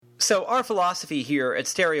So our philosophy here at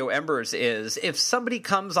Stereo Embers is, if somebody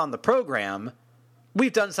comes on the program,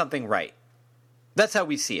 we've done something right. That's how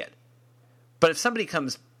we see it. But if somebody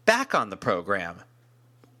comes back on the program,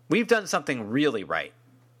 we've done something really right.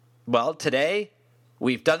 Well, today,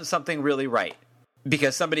 we've done something really right.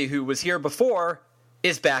 Because somebody who was here before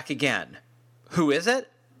is back again. Who is it?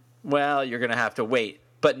 Well, you're going to have to wait,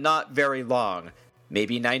 but not very long.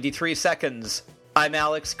 Maybe 93 seconds. I'm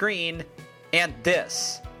Alex Green, and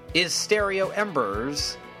this is Stereo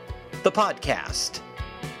Embers, the podcast.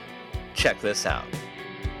 Check this out.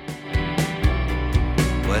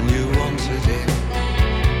 When you wanted it,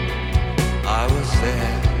 I was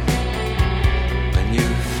there. When you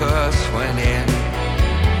first went in,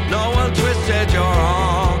 no one twisted your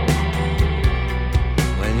arm.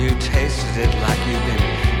 When you tasted it like you've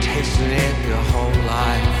been tasting it your whole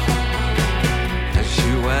life, as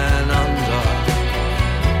you went under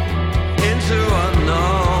into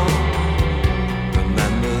unknown.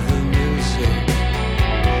 Remember the music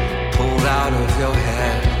pulled out of your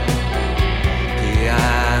head,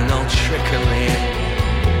 piano trickling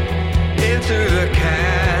into the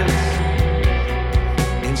cans,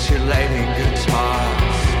 insulating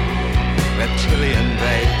guitars, reptilian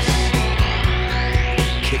bass,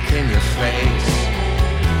 kick in your face,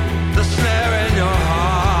 the snare in your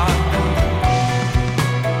heart.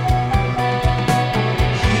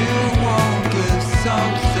 You won't give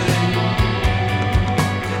something.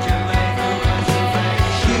 Did you make a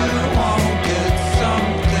reservation? You won't get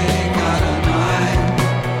something out of mine.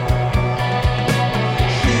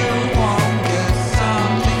 You won't get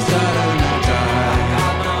something Saturday night. I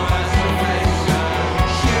got no reservation.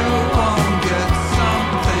 You won't get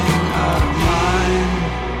something out of mine.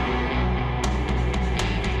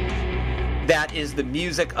 That is the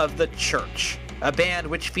music of The Church, a band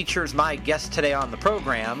which features my guest today on the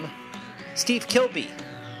program, Steve Kilbey.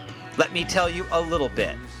 Let me tell you a little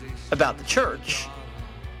bit about The Church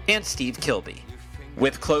and Steve Kilbey.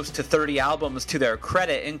 With close to 30 albums to their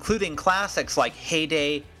credit, including classics like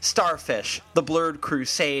Heyday, Starfish, The Blurred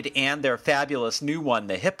Crusade, and their fabulous new one,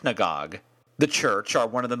 The Hypnagogue, The Church are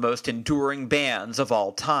one of the most enduring bands of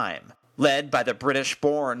all time. Led by the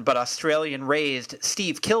British-born but Australian-raised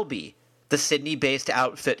Steve Kilbey, the Sydney-based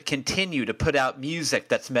outfit continue to put out music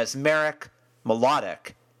that's mesmeric,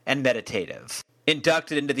 melodic, and meditative.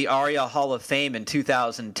 Inducted into the ARIA Hall of Fame in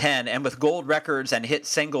 2010, and with gold records and hit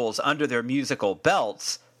singles under their musical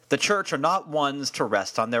belts, The Church are not ones to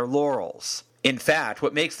rest on their laurels. In fact,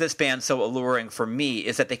 what makes this band so alluring for me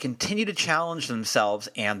is that they continue to challenge themselves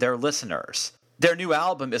and their listeners. Their new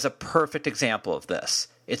album is a perfect example of this.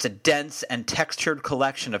 It's a dense and textured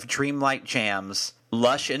collection of dreamlike jams,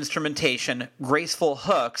 lush instrumentation, graceful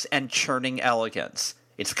hooks, and churning elegance.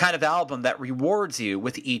 It's the kind of album that rewards you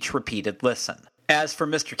with each repeated listen. As for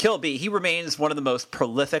Mr. Kilbey, he remains one of the most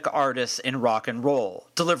prolific artists in rock and roll,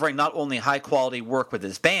 delivering not only high-quality work with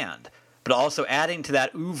his band, but also adding to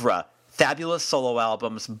that oeuvre fabulous solo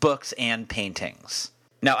albums, books, and paintings.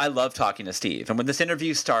 Now, I love talking to Steve, and when this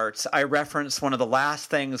interview starts, I reference one of the last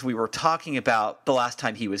things we were talking about the last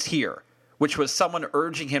time he was here, which was someone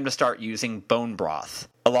urging him to start using bone broth.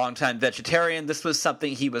 A longtime vegetarian, this was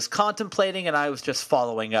something he was contemplating, and I was just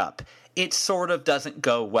following up. It sort of doesn't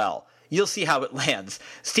go well. You'll see how it lands.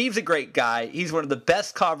 Steve's a great guy. He's one of the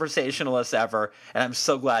best conversationalists ever, and I'm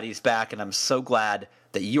so glad he's back, and I'm so glad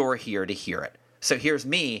that you're here to hear it. So here's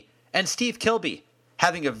me and Steve Kilbey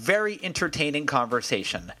having a very entertaining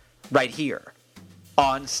conversation right here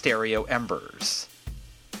on Stereo Embers,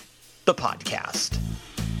 the podcast.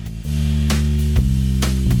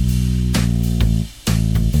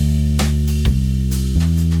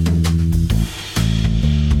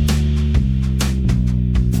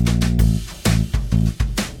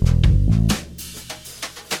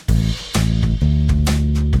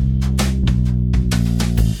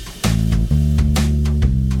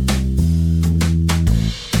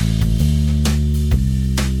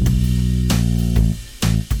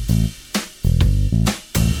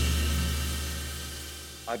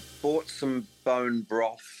 Bought some bone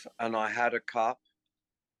broth and I had a cup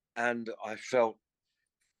and I felt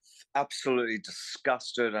absolutely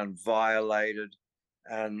disgusted and violated,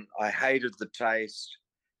 and I hated the taste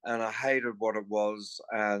and I hated what it was,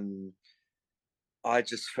 and I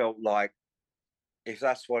just felt like, if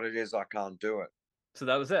that's what it is, I can't do it. So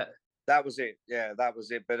that was it. That was it. Yeah, that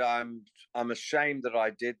was it. But I'm ashamed that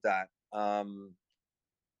I did that.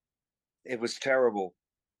 It was terrible.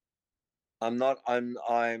 I'm not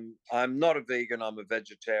a vegan, I'm a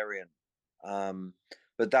vegetarian.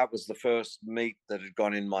 But that was the first meat that had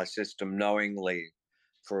gone in my system knowingly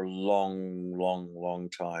for a long, long, long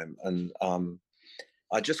time. And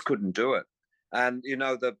I just couldn't do it. And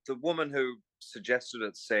the woman who suggested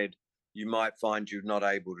it said, you might find you're not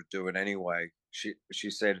able to do it anyway. She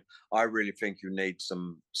said, I really think you need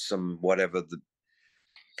some whatever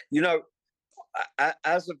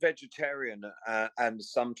as a vegetarian and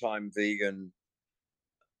sometime vegan,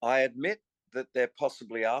 I admit that there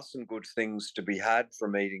possibly are some good things to be had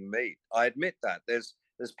from eating meat. I admit that there's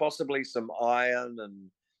possibly some iron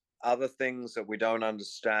and other things that we don't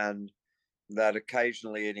understand that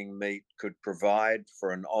occasionally eating meat could provide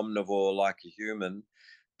for an omnivore like a human.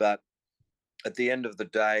 But at the end of the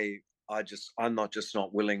day, I'm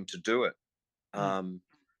not willing to do it. I'm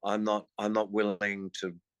not willing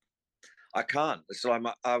to. I can't. So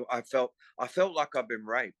I felt like I've been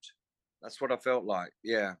raped. That's what I felt like.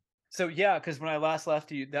 Yeah. So yeah, because when I last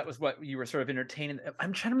left you, that was what you were sort of entertaining.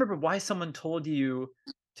 I'm trying to remember why someone told you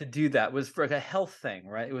to do that. It was for like a health thing,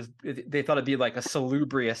 right? They thought it'd be like a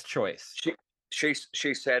salubrious choice. She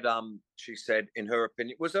said in her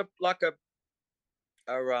opinion, it was a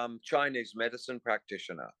Chinese medicine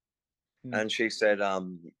practitioner, and she said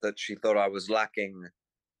that she thought I was lacking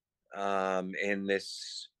in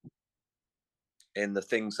the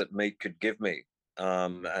things that meat could give me,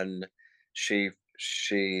 and she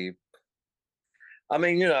I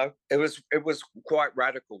mean, it was quite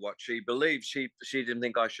radical what she believed. She didn't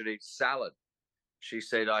think I should eat salad. She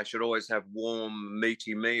said I should always have warm,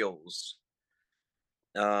 meaty meals.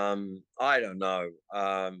 I don't know.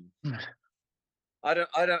 I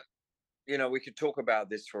don't. We could talk about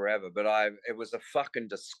this forever, but it was a fucking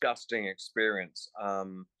disgusting experience.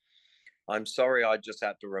 I'm sorry, I just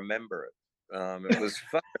had to remember it. It was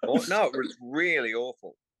fucking no, it was really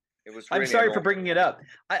awful. It was. Really I'm sorry for bringing it up.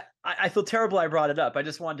 I feel terrible I brought it up. I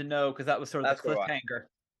just wanted to know because that was sort of the cliffhanger.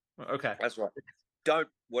 Right. Okay, that's right.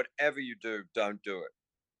 Whatever you do, don't do it.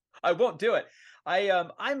 I won't do it.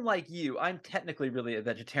 I'm like you. I'm technically really a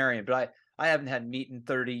vegetarian, but I haven't had meat in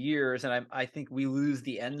 30 years, and I think we lose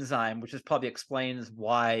the enzyme, which probably explains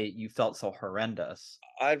why you felt so horrendous.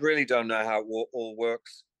 I really don't know how it all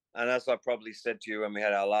works. And as I probably said to you when we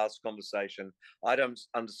had our last conversation, I don't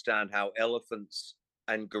understand how elephants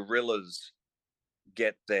and gorillas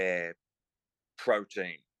get their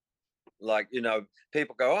protein. Like,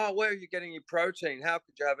 people go, oh, where are you getting your protein? How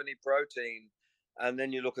could you have any protein? And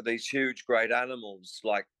then you look at these huge, great animals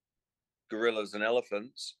like gorillas and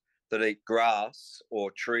elephants that eat grass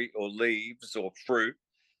or tree or leaves or fruit.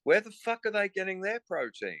 Where the fuck are they getting their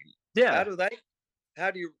protein? Yeah.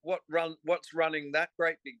 What's running that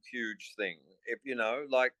great big huge thing? If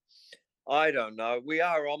I don't know. We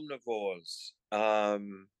are omnivores.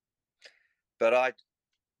 But I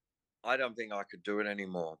don't think I could do it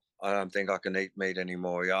anymore. I don't think I can eat meat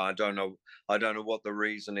anymore. Yeah, I don't know what the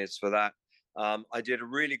reason is for that. I did a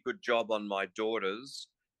really good job on my daughters,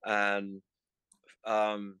 and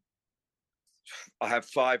I have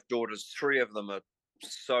 5 daughters. 3 of them are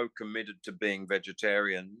so committed to being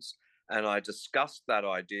vegetarians, and I discussed that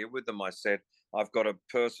idea with them. I said, I've got a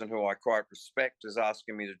person who I quite respect is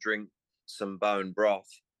asking me to drink some bone broth,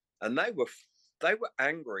 and they were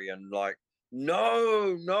angry and like,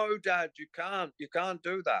 no, Dad, you can't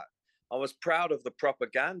do that. I was proud of the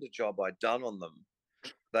propaganda job I'd done on them.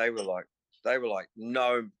 They were like,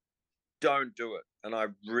 no, don't do it. And I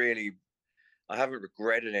haven't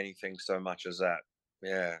regretted anything so much as that.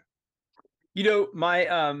 Yeah.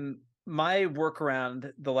 My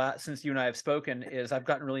workaround since you and I have spoken is I've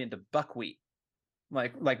gotten really into buckwheat.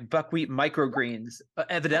 Like buckwheat microgreens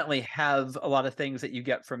evidently have a lot of things that you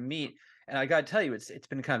get from meat. And I got to tell you, it's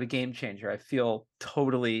been kind of a game changer. I feel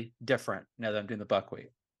totally different now that I'm doing the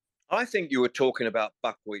buckwheat. I think you were talking about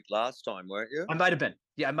buckwheat last time, weren't you? I might have been.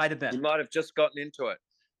 Yeah, I might have been. You might have just gotten into it.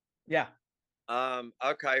 Yeah.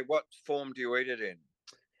 Okay. What form do you eat it in?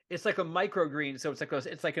 It's like a microgreen, so it's like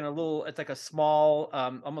a small,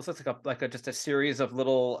 almost looks like just a series of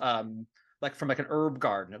little, like from like an herb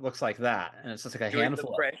garden. It looks like that, and it's just like a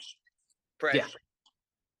handful. Fresh.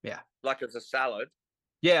 Yeah. Like as a salad.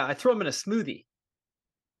 Yeah, I throw them in a smoothie.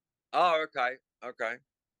 Oh, okay.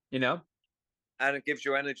 And it gives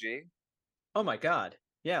you energy. Oh my God.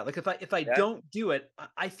 Yeah, like if I don't do it,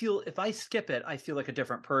 I feel, if I skip it, I feel like a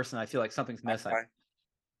different person. I feel like something's missing.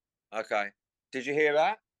 Okay. Did you hear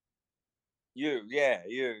that? You.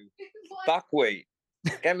 Buckwheat.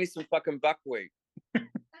 Get me some fucking buckwheat.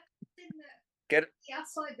 Get it. The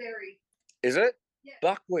acai berry. Is it? Yeah.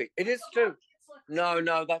 Buckwheat. It is too.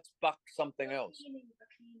 No, that's something else.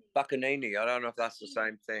 Buccanini. I don't know if that's the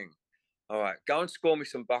same thing. All right, go and score me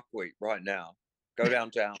some buckwheat right now. Go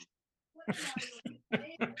downtown.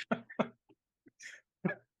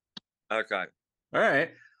 Okay. All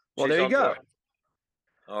right. Well, there you go.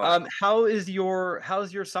 All right. How's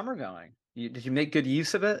your summer going? Did you make good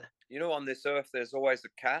use of it? You know, on this earth, there's always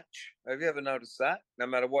a catch. Have you ever noticed that? No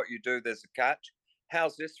matter what you do, there's a catch.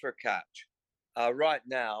 How's this for a catch? Right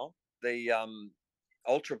now, the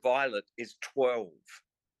ultraviolet is 12.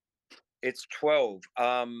 It's 12.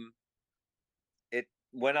 It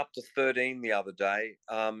went up to 13 the other day.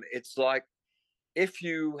 It's like if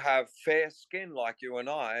you have fair skin like you and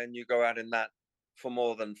I, and you go out in that for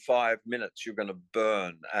more than 5 minutes, you're going to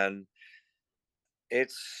burn. And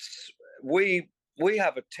it's we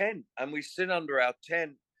have a tent, and we sit under our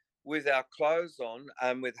tent with our clothes on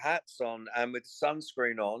and with hats on and with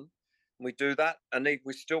sunscreen on. We do that, and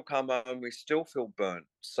we still come home, we still feel burnt.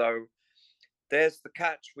 So there's the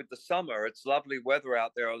catch with the summer. It's lovely weather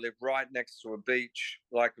out there. I live right next to a beach,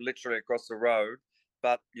 like literally across the road,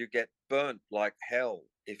 but you get burnt like hell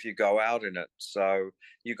if you go out in it. So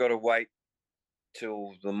you got to wait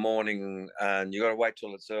till the morning, and you got to wait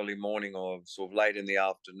till it's early morning or sort of late in the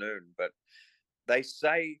afternoon. But they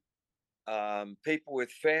say people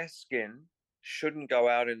with fair skin shouldn't go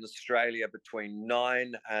out in Australia between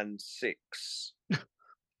 9 and 6.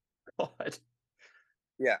 God.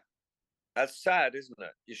 Yeah. That's sad, isn't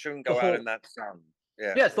it? You shouldn't go out in that sun.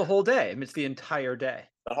 Yeah. Yeah, it's the whole day. I mean, it's the entire day.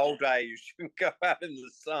 The whole day you shouldn't go out in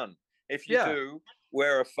the sun. If you do,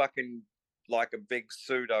 wear a fucking like a big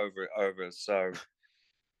suit over it. So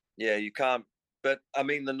yeah, you can't. But I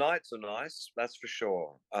mean, the nights are nice, that's for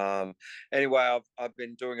sure. Anyway, I've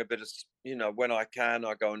been doing a bit of, when I can,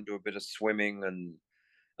 I go and do a bit of swimming, and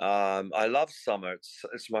I love summer.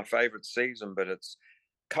 It's my favorite season, but it's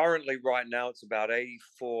currently right now it's about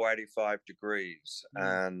 84, 85 degrees,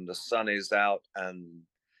 and the sun is out, and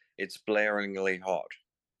it's blaringly hot.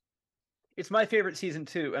 It's my favorite season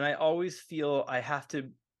too, and I always feel I have to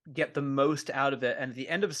get the most out of it, and at the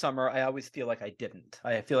end of summer I always feel like I didn't.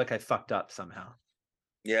 I feel like I fucked up somehow.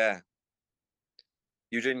 Yeah,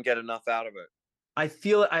 you didn't get enough out of it.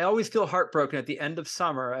 I always feel heartbroken at the end of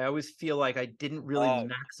summer. I always feel like I didn't really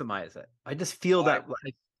maximize it. I just feel that,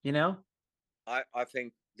 like, I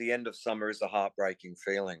think the end of summer is a heartbreaking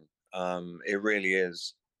feeling. It really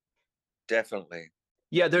is. Definitely.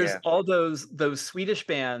 Yeah, there's all those Swedish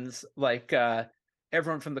bands like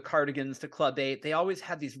everyone from the Cardigans to Club 8. They always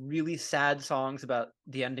have these really sad songs about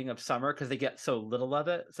the ending of summer because they get so little of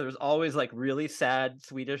it. So there's always like really sad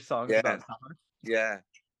Swedish songs about summer. Yeah.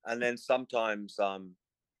 And then sometimes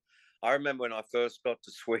I remember when I first got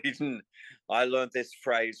to Sweden, I learned this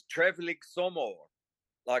phrase, "Trevlig sommar,"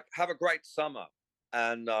 like have a great summer.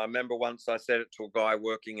 And I remember once I said it to a guy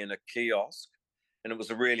working in a kiosk, and it was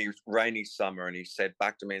a really rainy summer, and he said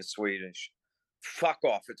back to me in Swedish, "Fuck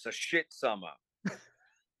off, it's a shit summer."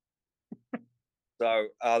 So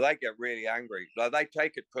they get really angry. Like, they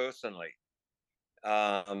take it personally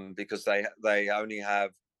because they only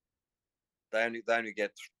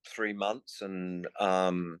get 3 months, and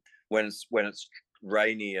when it's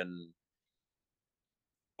rainy and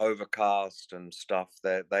overcast and stuff,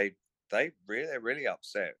 they're really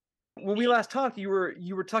upset. When we last talked, you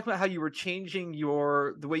were talking about how you were changing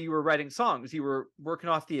the way you were writing songs. You were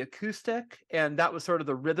working off the acoustic, and that was sort of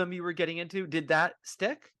the rhythm you were getting into. Did that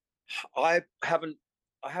stick? I haven't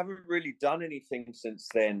really done anything since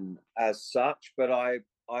then as such, but I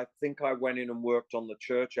think I went in and worked on the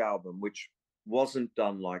Church album, which wasn't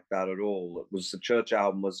done like that at all. The Church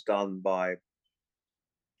album was done by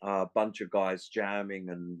a bunch of guys jamming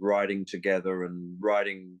and writing together and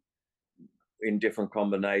writing in different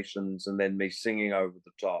combinations, and then me singing over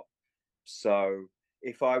the top. So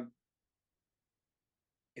if I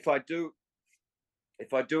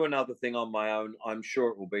do another thing on my own, I'm sure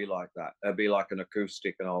it will be like that. It'll be like an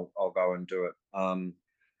acoustic, and I'll go and do it.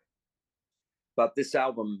 But this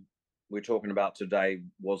album we're talking about today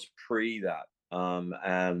was pre that,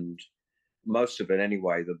 and most of it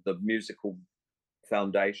anyway, the musical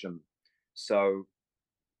foundation. So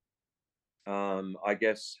I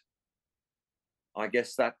guess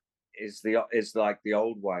that is like the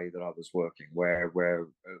old way that I was working, where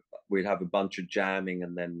we'd have a bunch of jamming,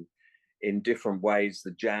 and then in different ways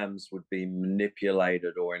the jams would be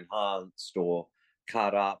manipulated or enhanced or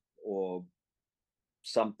cut up or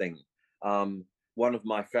something. One of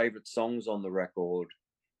my favorite songs on the record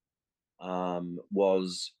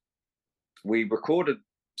was, we recorded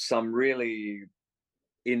some really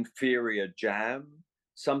inferior jam,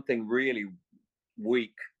 something really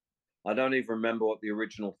weak. I don't even remember what the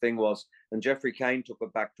original thing was. And Jeffrey Kane took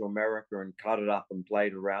it back to America and cut it up and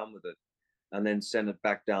played around with it, and then sent it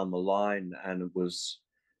back down the line, and it was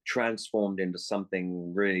transformed into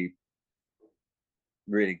something really,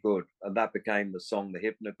 really good. And that became the song, The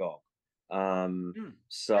Hypnagogue.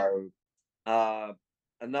 So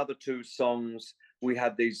another 2 songs, we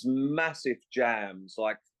had these massive jams,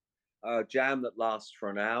 like a jam that lasts for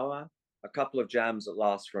an hour, a couple of jams that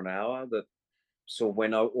last for an hour that sort of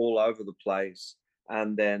went all over the place.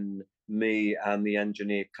 And then me and the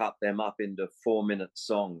engineer cut them up into 4-minute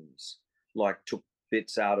songs, like took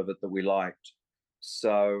bits out of it that we liked.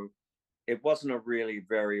 So it wasn't a really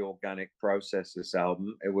very organic process, this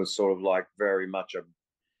album. It was sort of like very much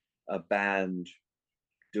a band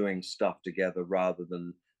doing stuff together rather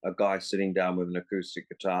than a guy sitting down with an acoustic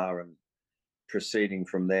guitar and proceeding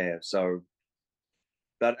from there. So,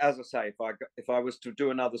 but as I say, if I was to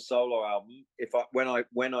do another solo album,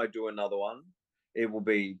 when I do another one, it will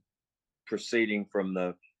be proceeding from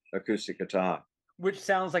the acoustic guitar. Which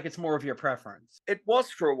sounds like it's more of your preference. It was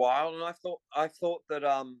for a while, and I thought that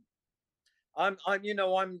I'm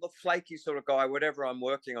the flaky sort of guy. Whatever I'm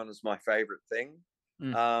working on is my favorite thing.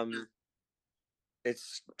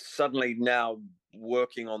 It's suddenly now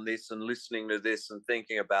working on this and listening to this and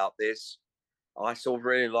thinking about this. I sort of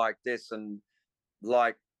really like this, and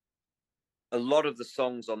like a lot of the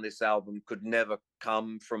songs on this album could never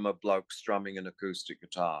come from a bloke strumming an acoustic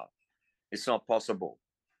guitar. It's not possible.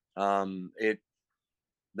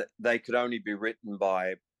 They could only be written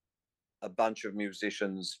by a bunch of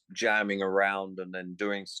musicians jamming around and then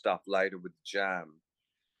doing stuff later with the jam.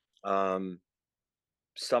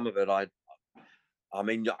 Some of it, I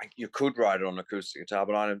mean, you could write it on acoustic guitar,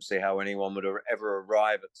 but I don't see how anyone would ever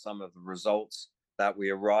arrive at some of the results that we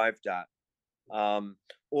arrived at.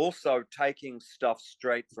 Also, taking stuff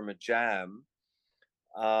straight from a jam,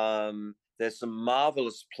 there's some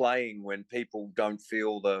marvelous playing when people don't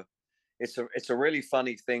feel it's a really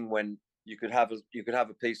funny thing when you could have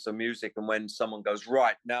a piece of music, and when someone goes,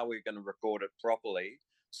 right, now we're going to record it properly,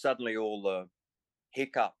 suddenly all the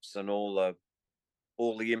hiccups and all the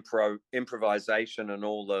improvisation and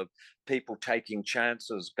all the people taking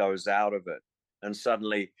chances goes out of it, and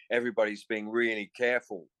suddenly everybody's being really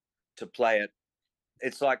careful to play it.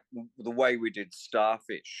 It's like the way we did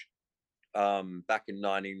Starfish back in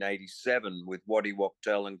 1987 with Waddy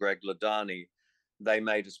Wachtel and Greg Ladani. They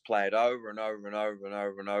made us play it over and over and over and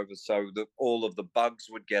over and over so that all of the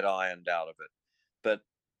bugs would get ironed out of it. But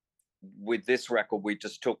with this record, we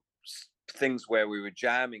just took things where we were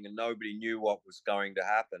jamming and nobody knew what was going to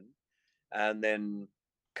happen, and then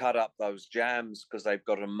cut up those jams because they've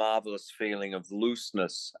got a marvelous feeling of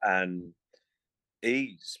looseness and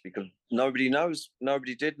ease, because nobody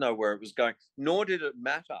did know where it was going, nor did it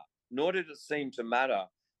seem to matter.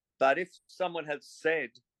 But if someone had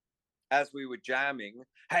said, as we were jamming,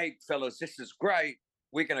 hey fellas, this is great,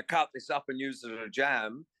 we're going to cut this up and use it as a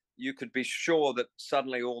jam, you could be sure that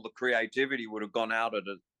suddenly all the creativity would have gone out of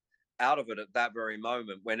it at that very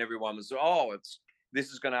moment, when everyone was, this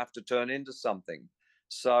is going to have to turn into something.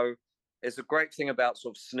 So it's a great thing about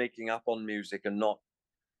sort of sneaking up on music and not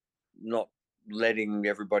letting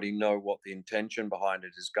everybody know what the intention behind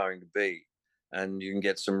it is going to be. And you can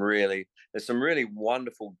get there's some really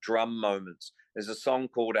wonderful drum moments. There's a song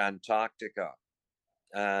called Antarctica,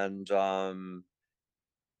 and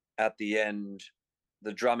at the end,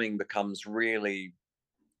 the drumming becomes really,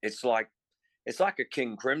 it's like a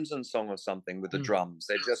King Crimson song or something with the drums.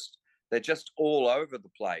 They're just all over the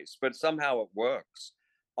place, but somehow it works.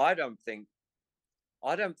 I wouldn't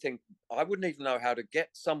even know how to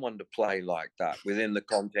get someone to play like that within the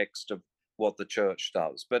context of what the church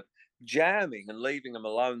does. But jamming and leaving them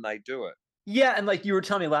alone, they do it. Yeah, and like you were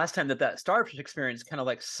telling me last time that Starfish experience kind of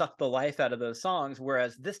like sucked the life out of those songs,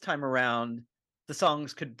 whereas this time around, the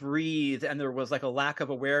songs could breathe and there was like a lack of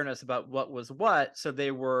awareness about what was what. So they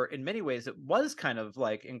were, in many ways, it was kind of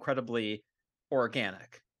like incredibly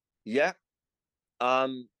organic. Yeah.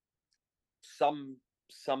 Let's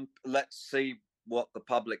see what the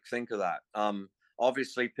public think of that.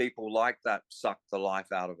 Obviously people like that suck the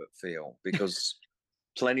life out of it feel, because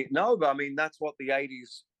but I mean, that's what the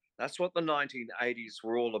 1980s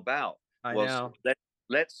were all about. I know.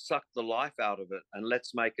 Let's suck the life out of it and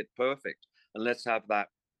let's make it perfect, and let's have that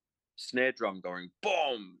snare drum going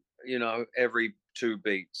boom, every 2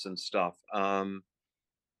 beats and stuff.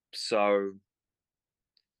 So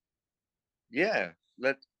yeah,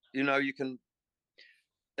 you can,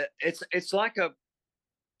 it's like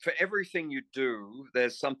for everything you do,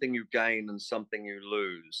 there's something you gain and something you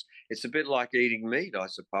lose. It's a bit like eating meat, I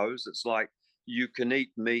suppose. It's like you can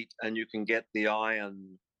eat meat and you can get the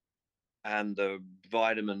iron and the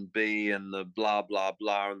vitamin B and the blah, blah,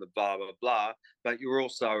 blah, and the blah, blah, blah. But you're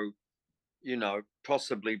also,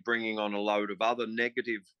 possibly bringing on a load of other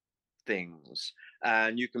negative things.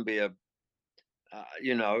 And you can be and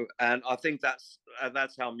I think that's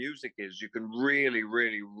how music is. You can really,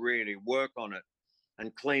 really, really work on it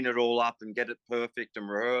and clean it all up and get it perfect and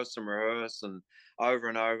rehearse and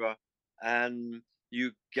over. And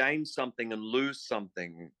you gain something and lose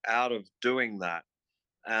something out of doing that.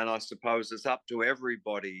 And I suppose it's up to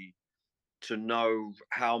everybody to know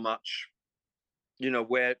how much,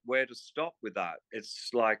 where to stop with that. It's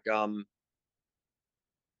like, I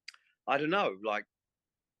don't know, like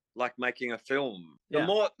making a film. Yeah.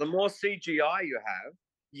 The more CGI you have,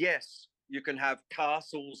 yes, you can have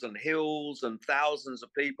castles and hills and thousands of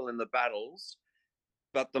people in the battles,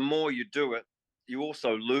 but the more you do it, you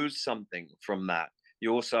also lose something from that.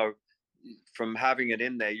 You also, from having it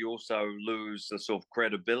in there, you also lose the sort of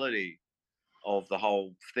credibility of the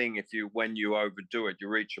whole thing. When you overdo it, you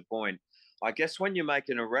reach a point. I guess when you're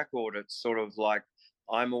making a record, it's sort of like,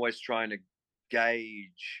 I'm always trying to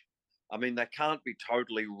gauge. I mean, they can't be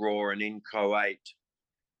totally raw and inchoate,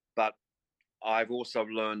 but I've also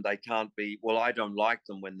learned they can't be, well, I don't like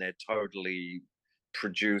them when they're totally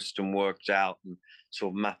produced and worked out and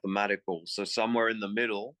sort of mathematical. So somewhere in the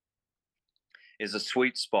middle is a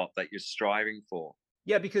sweet spot that you're striving for.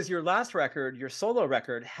 Yeah, because your last record, your solo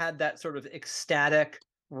record, had that sort of ecstatic,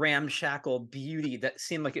 ramshackle beauty that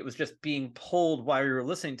seemed like it was just being pulled while you were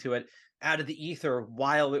listening to it out of the ether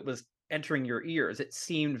while it was entering your ears. It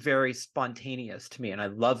seemed very spontaneous to me, and I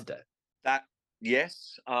loved it.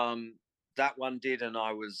 Yes, that one did, and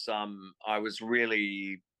I was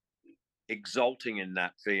really exulting in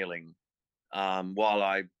that feeling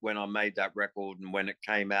when I made that record and when it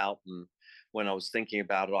came out and when I was thinking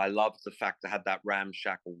about it. I loved the fact that it had that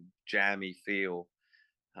ramshackle, jammy feel.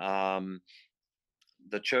 The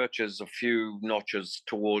church is a few notches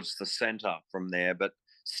towards the center from there, but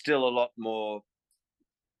still a lot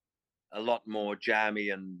more jammy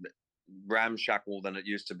and ramshackle than it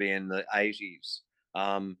used to be in the 80s.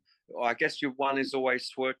 I guess one is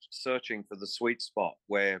always searching for the sweet spot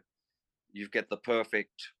where you get the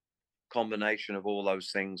perfect combination of all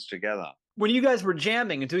those things together. When you guys were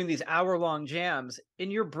jamming and doing these hour-long jams, in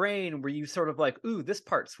your brain, were you sort of like, ooh, this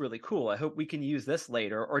part's really cool, I hope we can use this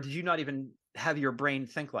later? Or did you not even have your brain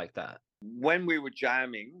think like that? When we were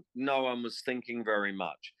jamming, no one was thinking very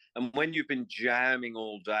much. And when you've been jamming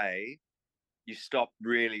all day, you stop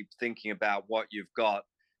really thinking about what you've got.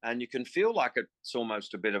 And you can feel like it's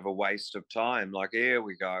almost a bit of a waste of time. Like, here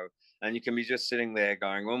we go. And you can be just sitting there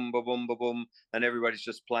going, boom, ba, boom, ba, boom. And everybody's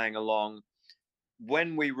just playing along.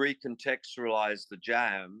 When we recontextualized the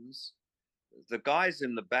jams, the guys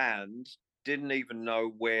in the band didn't even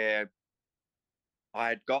know where I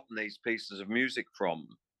had gotten these pieces of music from.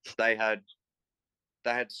 They had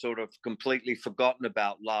sort of completely forgotten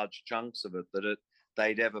about large chunks of it,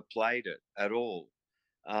 they'd ever played it at all.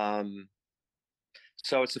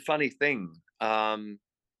 So it's a funny thing.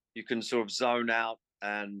 You can sort of zone out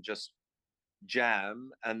and just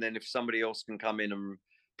jam, and then if somebody else can come in and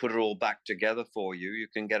put it all back together for you, you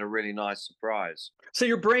can get a really nice surprise. So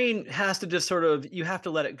your brain has to just sort of, you have to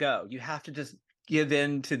let it go. You have to just give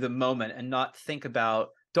in to the moment and not think about,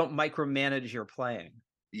 don't micromanage your playing.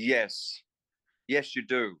 Yes, you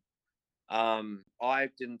do. I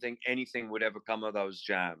didn't think anything would ever come of those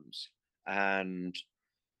jams. And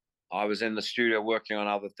I was in the studio working on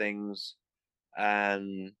other things.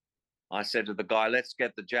 And I said to the guy, let's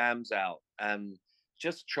get the jams out. And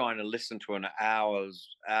just trying to listen to an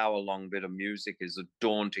hour-long bit of music is a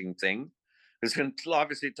daunting thing. Because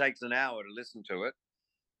obviously it takes an hour to listen to it.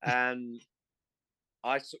 And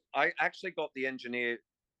I actually got the engineer,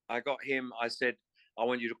 I got him, I said, I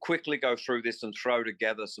want you to quickly go through this and throw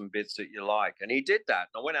together some bits that you like. And he did that.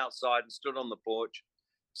 And I went outside and stood on the porch,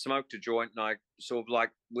 smoked a joint, and I sort of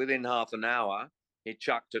like within half an hour, he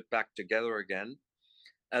chucked it back together again.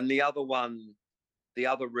 And the other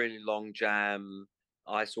really long jam,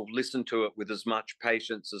 I sort of listened to it with as much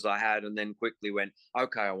patience as I had, and then quickly went,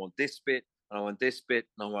 okay, I want this bit, and I want this bit,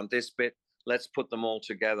 and I want this bit. Let's put them all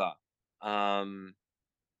together. I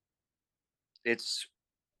just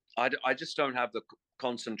don't have the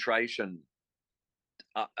concentration,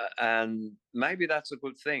 and maybe that's a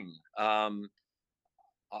good thing. I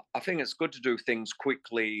think it's good to do things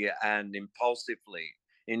quickly and impulsively,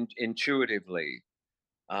 intuitively.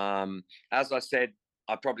 As I said,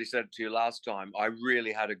 I probably said it to you last time, I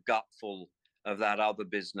really had a gutful of that other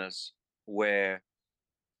business where,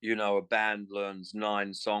 a band learns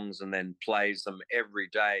 9 songs and then plays them every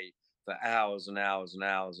day for hours and hours and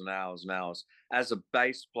hours and hours and hours. As a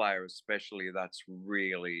bass player, especially, that's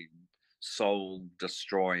really soul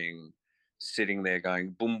destroying, sitting there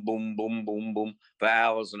going boom, boom, boom, boom, boom for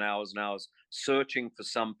hours and hours and hours, searching for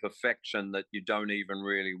some perfection that you don't even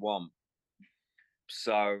really want.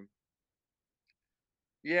 So,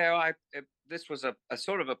 yeah, this was a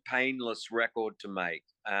sort of a painless record to make,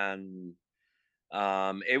 and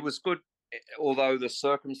it was good. Although the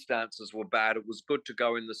circumstances were bad, it was good to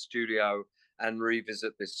go in the studio and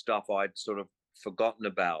revisit this stuff I'd sort of forgotten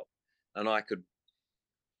about, and I could,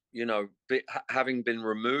 having been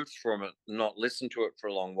removed from it, not listened to it for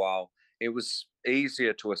a long while, it was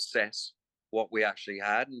easier to assess what we actually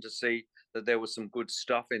had and to see that there was some good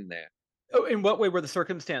stuff in there. Oh, in what way were the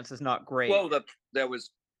circumstances not great? Well, there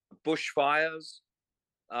was bushfires.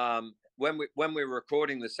 When we were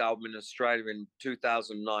recording this album in Australia in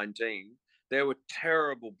 2019, there were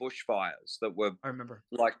terrible bushfires that were. I remember.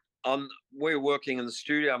 Like we were working in the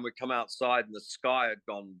studio and we'd come outside and the sky had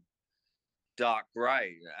gone dark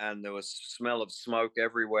grey and there was smell of smoke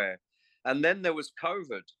everywhere. And then there was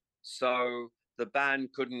COVID, so the band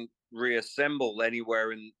couldn't reassemble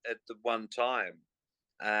anywhere at the one time,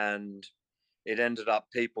 and it ended up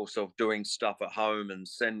people sort of doing stuff at home and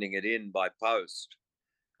sending it in by post.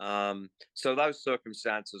 So those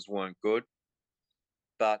circumstances weren't good,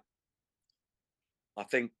 but I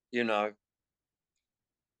think that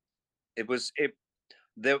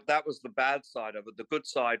was the bad side of it. The good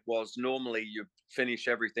side was normally you finish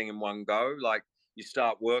everything in one go. Like you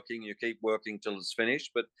start working, you keep working till it's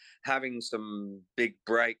finished. But having some big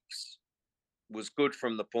breaks was good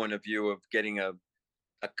from the point of view of getting a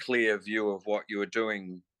clear view of what you were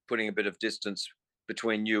doing, putting a bit of distance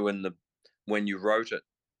between you and when you wrote it.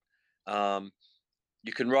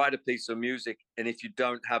 You can write a piece of music, and if you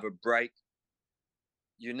don't have a break,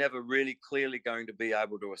 you're never really clearly going to be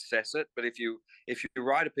able to assess it. But if you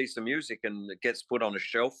write a piece of music and it gets put on a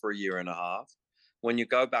shelf for a year and a half, when you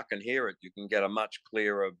go back and hear it, you can get a much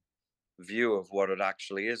clearer view of what it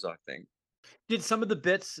actually is, I think. Did some of the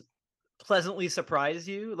bits pleasantly surprise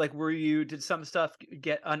you? Like, did some stuff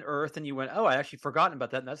get unearthed and you went, oh, I actually forgotten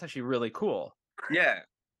about that, and that's actually really cool? Yeah.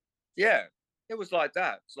 It was like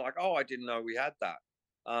that. It's like, oh, I didn't know we had that.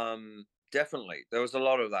 Definitely. There was a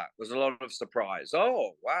lot of that. There was a lot of surprise.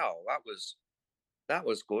 Oh, wow, that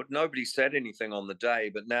was good. Nobody said anything on the day,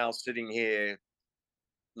 but now sitting here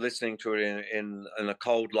listening to it in a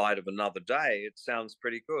cold light of another day, it sounds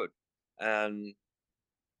pretty good. And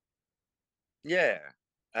yeah.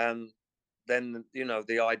 And then,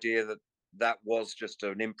 the idea that was just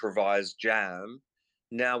an improvised jam.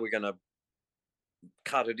 Now we're going to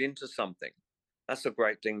cut it into something. That's a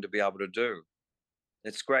great thing to be able to do.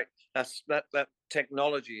 It's great. That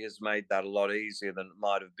technology has made that a lot easier than it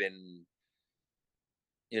might have been,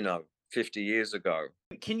 50 years ago.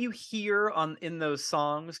 Can you hear in those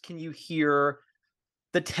songs, can you hear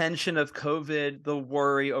the tension of COVID, the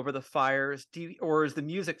worry over the fires? Or is the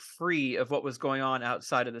music free of what was going on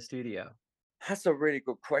outside of the studio? That's a really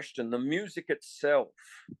good question. The music itself,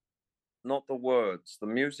 not the words, the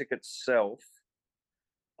music itself,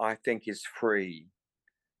 I think is free.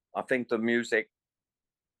 I think the music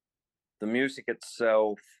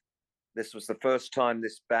itself, this was the first time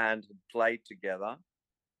this band had played together.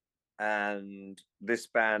 And this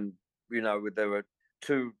band, there were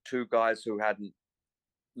two guys who hadn't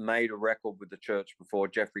made a record with the Church before,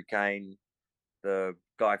 Jeffrey Kane, the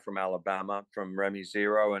guy from Alabama, from Remy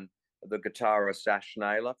Zero, and the guitarist Ash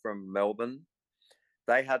Naylor from Melbourne.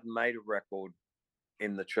 They hadn't made a record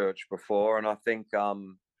in the Church before, and I think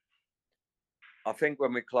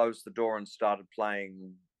when we closed the door and started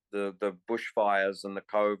playing, the bushfires and the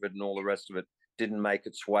COVID and all the rest of it didn't make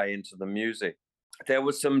its way into the music. There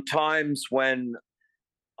were some times when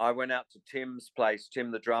I went out to Tim's place.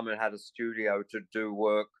 Tim, the drummer, had a studio to do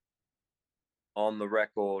work on the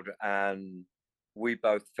record, and we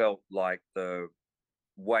both felt like the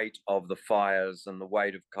weight of the fires and the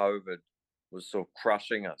weight of COVID was sort of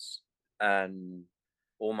crushing us and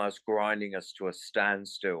almost grinding us to a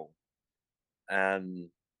standstill. And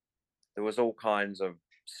there was all kinds of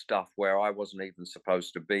stuff where I wasn't even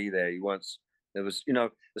supposed to be there.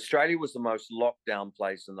 Australia was the most locked down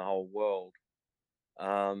place in the whole world.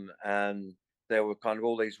 And there were kind of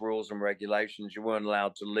all these rules and regulations. You weren't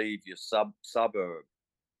allowed to leave your suburb.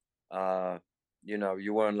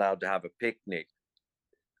 You weren't allowed to have a picnic.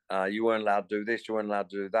 You weren't allowed to do this. You weren't allowed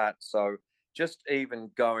to do that. So just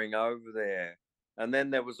even going over there. And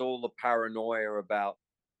then there was all the paranoia about,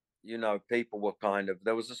 people were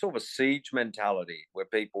there was a sort of a siege mentality where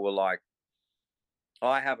people were like,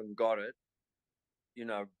 I haven't got it.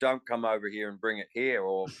 Don't come over here and bring it here.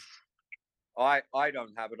 Or I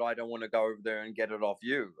don't have it. I don't want to go over there and get it off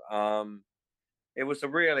you. It was a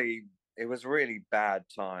really bad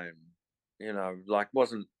time. It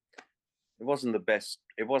wasn't the best.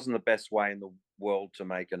 It wasn't the best way in the world to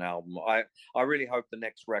make an album. I really hope the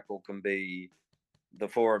next record can be the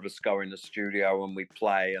four of us go in the studio and we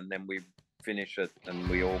play, and then we finish it and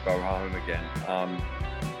we all go home again.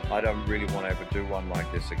 I don't really want to ever do one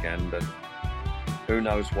like this again, but who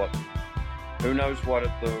knows what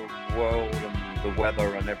the world and the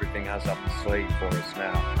weather and everything has up the sleeve for us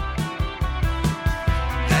now.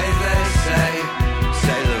 Hey, they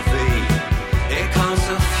say la vie, here comes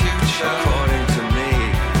the future, according to me.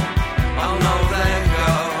 Oh no, there you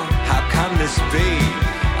go, how can this be?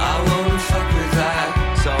 I won't fuck with that,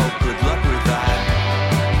 so good luck with that.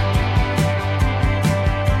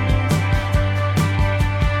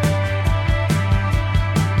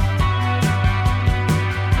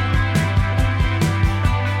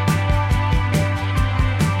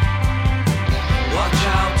 Watch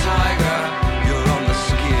out, tiger, you're on the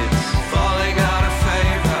skids, falling out of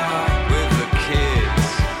favor with the kids.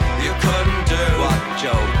 You couldn't do what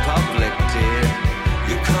Joe Public did.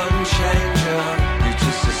 You couldn't change her, you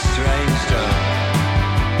just estranged her.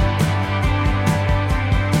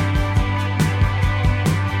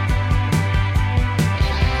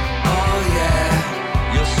 Oh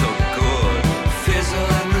yeah, you're so good.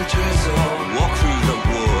 Fizzle in the drizzle, walk through the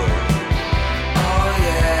wood. Oh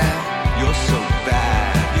yeah, you're so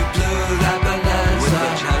bad. You blew that bonanza with the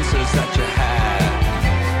chances that you had.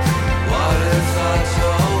 What if I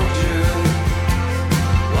told you?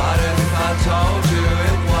 What if I told you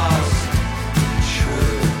it was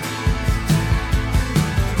true?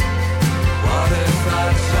 What if I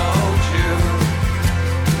told you?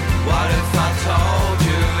 What if I told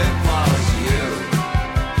you it was you?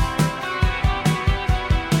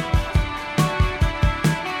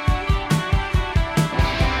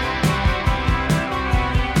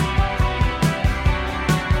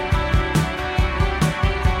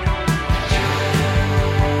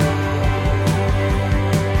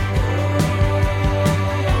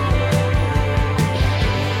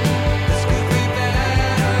 This could be better.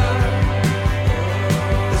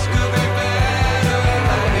 This could be better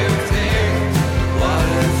than you think. What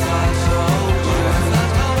if I told you?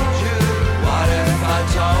 What if I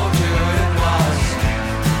told you it was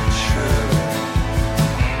true?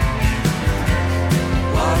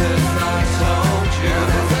 What if I told you?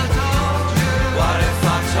 What if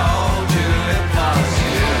I told you it was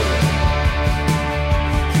you?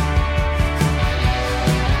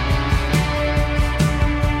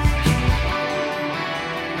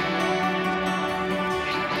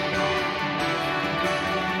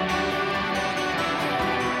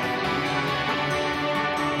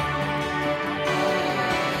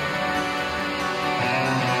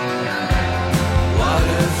 What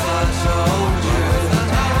if I told you?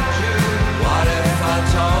 What if I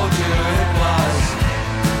told you it was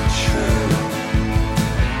true?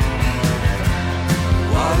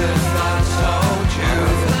 What if I told you?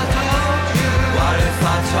 What if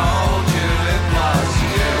I told you it was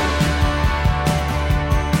you?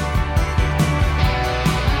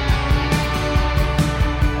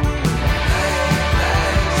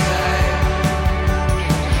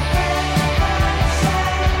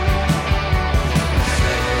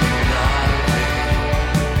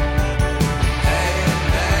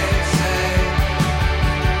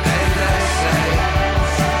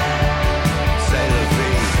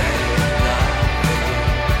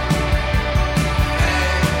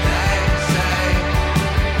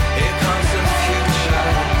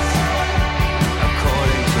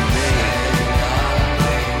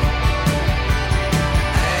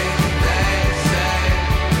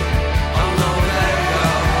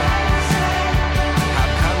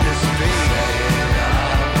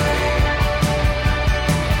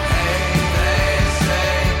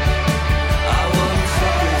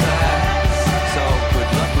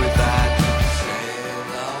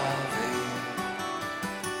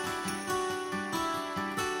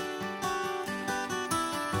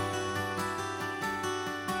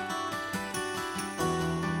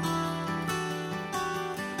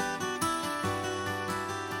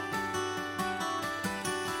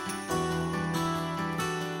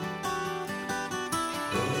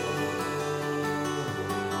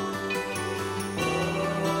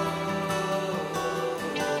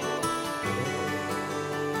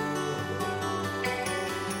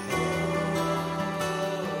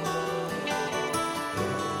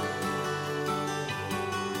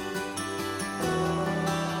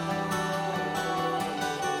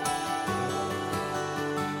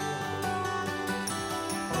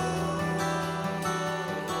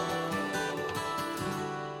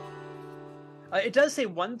 It does say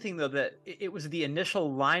one thing, though, that it was the initial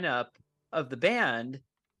lineup of the band,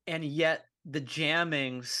 and yet the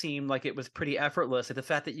jamming seemed like it was pretty effortless. Like the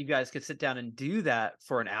fact that you guys could sit down and do that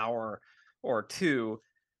for an hour or two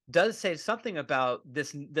does say something about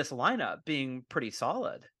this lineup being pretty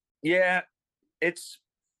solid. Yeah, it's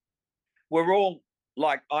we're all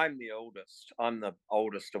like I'm the oldest. I'm the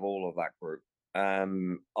oldest of all of that group.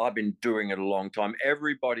 I've been doing it a long time.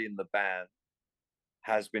 Everybody in the band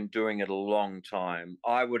has been doing it a long time.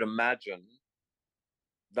 I would imagine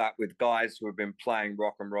that with guys who have been playing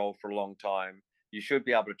rock and roll for a long time, you should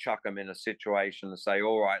be able to chuck them in a situation and say,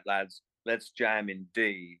 "All right, lads, let's jam in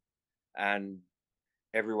D," and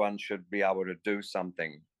everyone should be able to do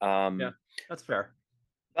something. Yeah, that's fair.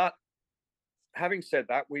 But having said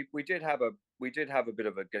that, we did have a bit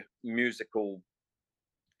of a musical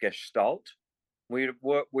gestalt. We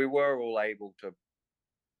were all able to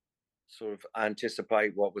sort of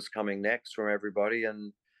anticipate what was coming next from everybody,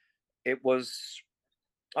 and it was.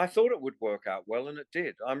 I thought it would work out well, and it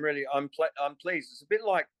did. I'm pleased. It's a bit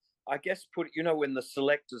like, I guess, when the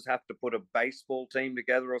selectors have to put a baseball team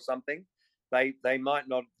together or something, they might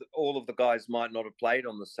not, all of the guys might not have played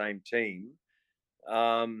on the same team,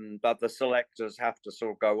 but the selectors have to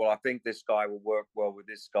sort of go, well, I think this guy will work well with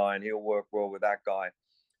this guy, and he'll work well with that guy.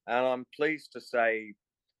 And I'm pleased to say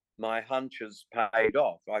my hunches paid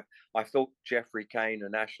off. I thought Jeffrey Kane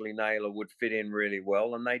and Ashley Naylor would fit in really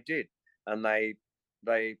well, and they did. And they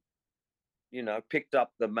picked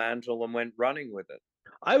up the mantle and went running with it.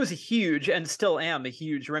 I was a huge, and still am a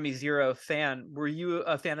huge, Remy Zero fan. Were you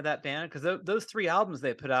a fan of that band? Because those 3 albums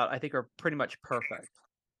they put out, I think, are pretty much perfect.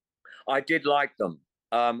 I did like them.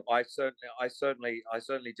 I certainly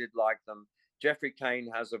did like them. Jeffrey Kane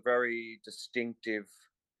has a very distinctive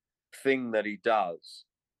thing that he does.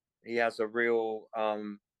 He has a real.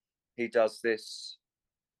 He does this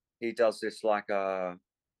like a.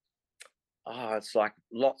 It's like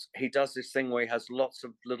lots. He does this thing where he has lots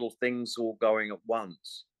of little things all going at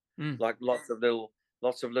once, like lots of little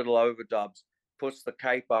overdubs. Puts the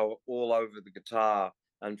capo all over the guitar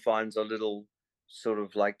and finds a little sort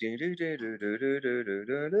of like, and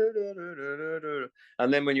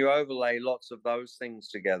then when you overlay lots of those things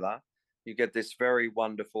together, you get this very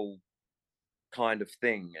wonderful kind of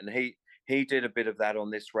thing. And he did a bit of that on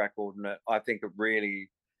this record, and I think it really.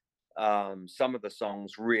 Some of the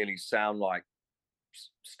songs really sound like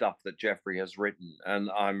stuff that Jeffrey has written, and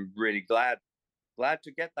I'm really glad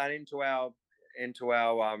to get that into our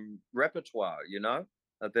repertoire.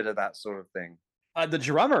 A bit of that sort of thing. The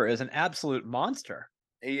drummer is an absolute monster.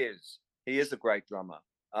 He is a great drummer.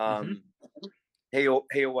 He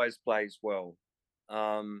always plays well.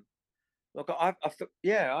 Look, I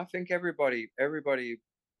think everybody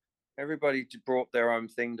brought their own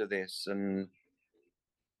thing to this, and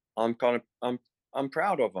I'm proud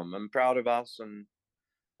of them. I'm proud of us, and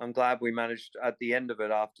I'm glad we managed at the end of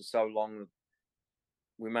it after so long.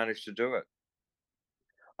 We managed to do it.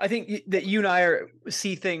 I think that you and I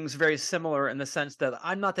see things very similar in the sense that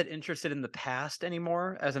I'm not that interested in the past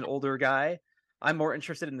anymore as an older guy. I'm more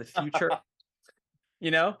interested in the future.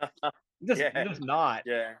 Just not.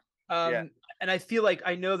 Yeah. And I feel like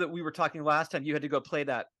I know that we were talking last time. You had to go play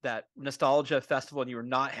that nostalgia festival, and you were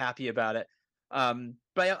not happy about it.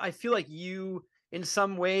 But I feel like you, in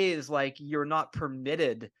some ways, like you're not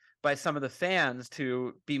permitted by some of the fans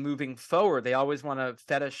to be moving forward. They always want to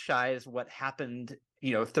fetishize what happened,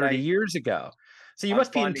 30 years ago. So you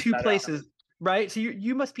must be in 2 places, right? So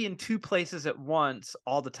you must be in 2 places at once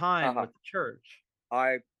all the time with the church.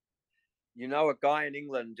 A guy in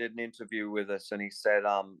England did an interview with us, and he said,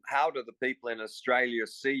 how do the people in Australia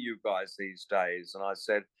see you guys these days? And I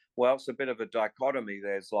said, well, it's a bit of a dichotomy.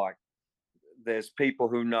 There's people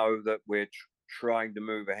who know that we're trying to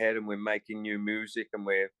move ahead, and we're making new music, and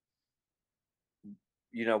we're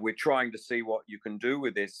trying to see what you can do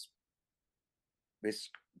with this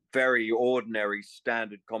very ordinary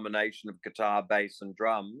standard combination of guitar, bass, and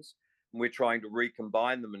drums. And we're trying to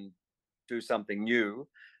recombine them and do something new.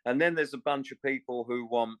 And then there's a bunch of people who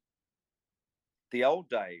want the old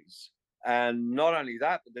days. And not only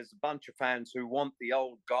that, but there's a bunch of fans who want the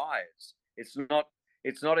old guys. It's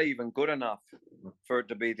not even good enough for it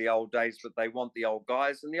to be the old days, but they want the old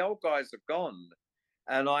guys, and the old guys are gone.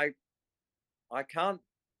 And I can't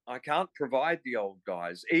provide the old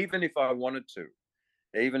guys, even if I wanted to.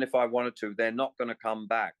 They're not going to come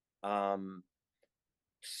back.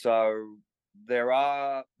 So there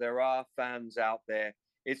are fans out there.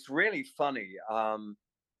 It's really funny.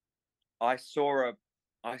 I saw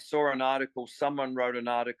an article. Someone wrote an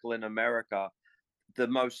article in America, the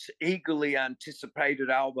most eagerly anticipated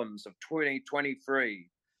albums of 2023.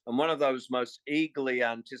 And one of those most eagerly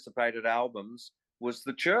anticipated albums was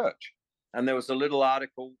The Church. And there was a little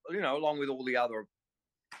article, along with all the other,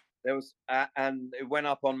 and it went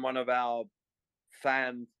up on one of our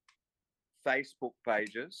fan Facebook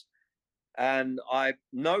pages. And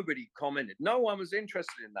nobody commented. No one was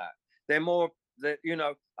interested in that. They're more that,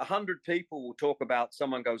 100 people will talk about,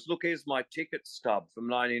 someone goes, look, here's my ticket stub from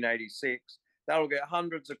 1986. That'll get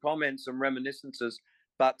hundreds of comments and reminiscences.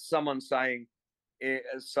 But someone saying,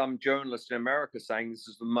 some journalist in America saying this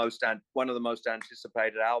is one of the most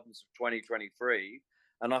anticipated albums of 2023.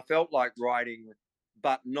 And I felt like writing,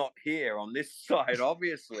 but not here on this side,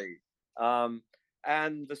 obviously.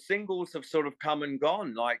 And the singles have sort of come and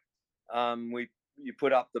gone. Like you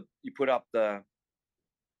put up the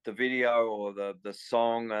video or the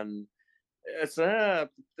song, and it's they're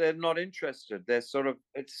not interested. They're sort of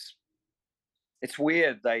it's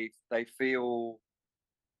weird. They feel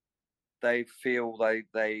they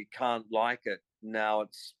can't like it now.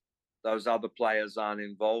 It's those other players aren't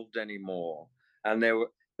involved anymore, and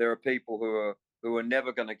there are people who are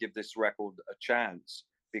never going to give this record a chance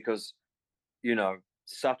because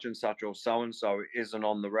such and such or so and so isn't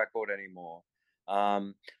on the record anymore.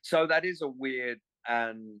 So that is a weird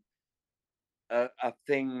and a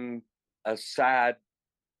thing, a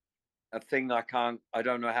thing I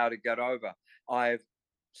don't know how to get over.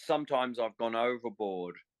 Sometimes I've gone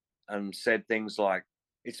overboard and said things like,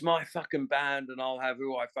 it's my fucking band and I'll have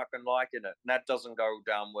who I fucking like in it. And that doesn't go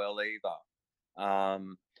down well either.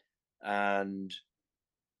 And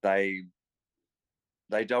they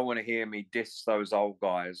don't want to hear me diss those old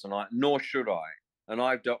guys, and nor should I. And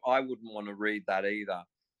I wouldn't want to read that either.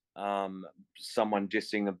 Someone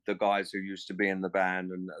dissing the guys who used to be in the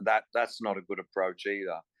band, and that's not a good approach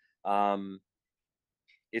either.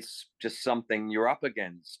 It's just something you're up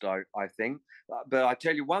against, I think. But I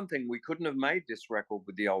tell you one thing, we couldn't have made this record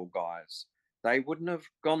with the old guys. They wouldn't have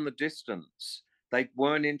gone the distance. They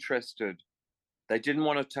weren't interested. They didn't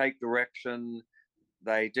want to take direction.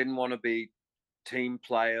 They didn't want to be team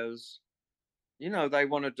players. They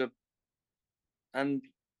wanted to, and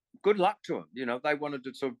good luck to them. They wanted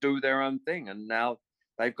to sort of do their own thing, and now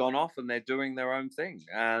they've gone off and they're doing their own thing.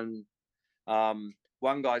 And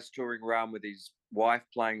one guy's touring around with his wife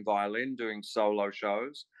playing violin, doing solo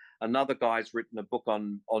shows. Another guy's written a book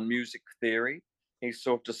on music theory. He's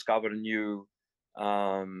sort of discovered a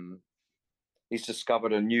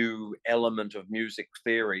new element of music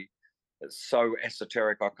theory. It's so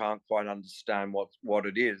esoteric I can't quite understand what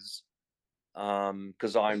it is,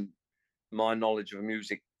 because my knowledge of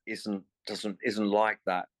music isn't like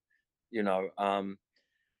that,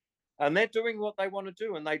 and they're doing what they want to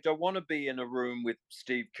do, and they don't want to be in a room with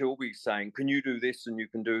Steve Kilbey saying, can you do this and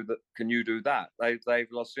can you do that?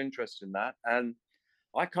 They've lost interest in that, and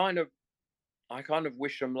I kind of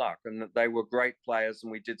wish them luck, and that they were great players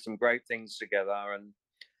and we did some great things together. And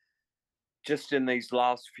just in these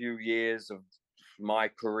last few years of my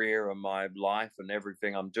career and my life and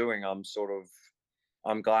everything I'm doing, I'm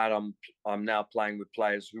glad I'm now playing with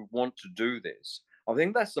players who want to do this. I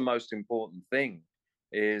think that's the most important thing,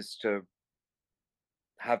 is to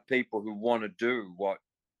have people who want to do what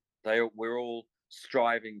we're all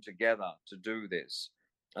striving together to do this.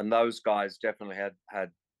 And those guys definitely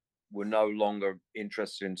were no longer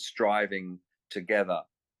interested in striving together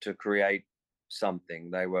to create something.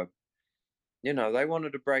 They were, they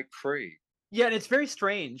wanted to break free. Yeah, and it's very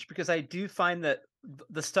strange because I do find that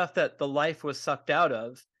the stuff that the life was sucked out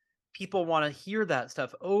of, people want to hear that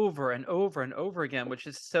stuff over and over and over again, which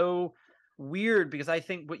is so weird, because I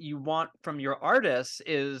think what you want from your artists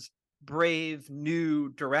is brave new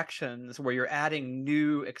directions where you're adding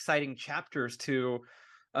new exciting chapters to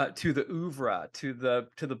the oeuvre, to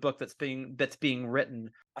the book that's being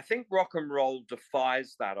written. I think rock and roll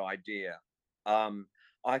defies that idea.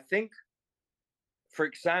 I think, for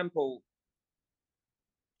example,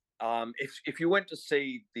 if you went to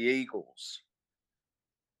see the Eagles,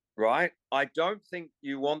 right? I don't think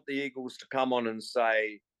you want the Eagles to come on and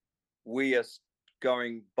say, we are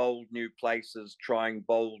going bold new places, trying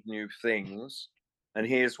bold new things, and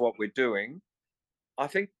here's what we're doing. I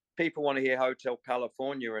think people want to hear Hotel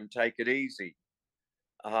California and Take It Easy.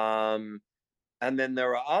 And then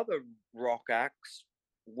there are other rock acts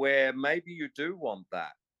where maybe you do want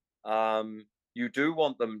that. You do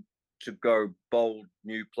want them to go bold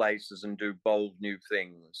new places and do bold new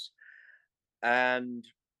things. And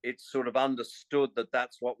it's sort of understood that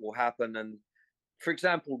that's what will happen. And for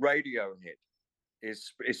example, Radiohead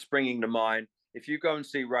is springing to mind. If you go and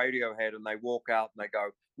see Radiohead and they walk out and they go,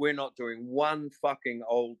 we're not doing one fucking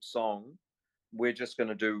old song, we're just going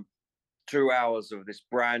to do 2 hours of this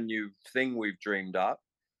brand new thing we've dreamed up,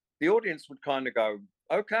 the audience would kind of go,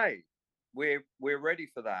 okay, we're ready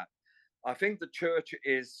for that. I think the church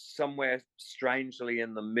is somewhere strangely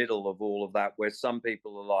in the middle of all of that, where some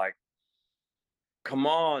people are like, come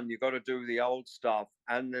on, you got to do the old stuff.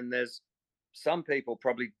 And then there's some people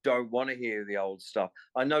probably don't want to hear the old stuff.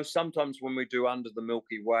 I know sometimes when we do Under the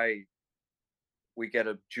Milky Way, we get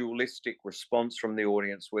a dualistic response from the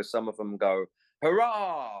audience where some of them go,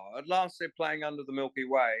 hurrah, at last they're playing Under the Milky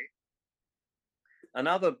Way. And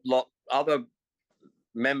other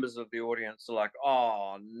members of the audience are like,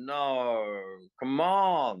 oh no, come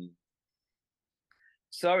on.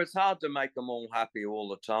 So it's hard to make them all happy all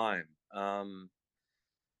the time.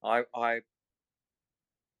 I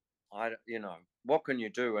you know, what can you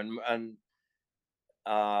do? And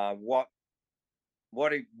what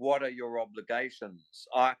are your obligations?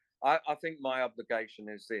 I think my obligation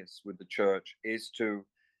is this with the church is to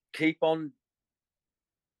keep on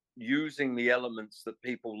using the elements that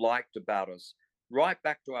people liked about us right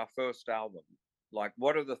back to our first album. Like,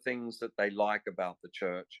 what are the things that they like about the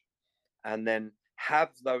church? And then have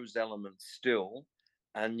those elements still,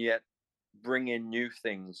 and yet bring in new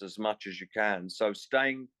things as much as you can. So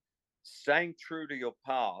staying true to your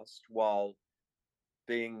past while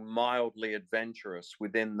being mildly adventurous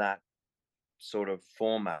within that sort of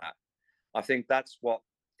format. I think that's what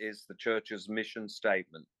is the church's mission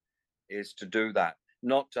statement, is to do that,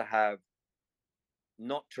 not to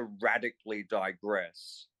radically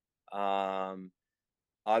digress. Although,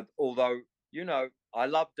 you know, I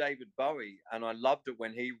love David Bowie, and I loved it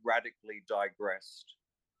when he radically digressed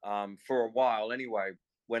for a while anyway.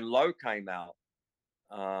 When Low came out,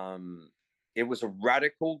 it was a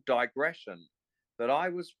radical digression, but I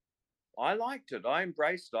liked it. I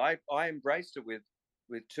embraced it. I embraced it with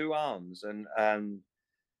two arms, and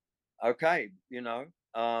okay, you know,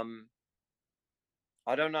 I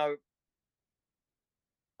don't know.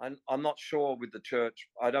 I'm not sure with the church.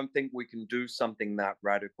 I don't think we can do something that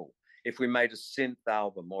radical. If we made a synth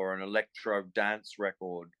album or an electro dance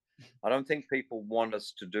record, I don't think people want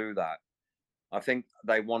us to do that. I think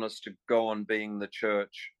they want us to go on being the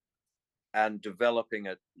church and developing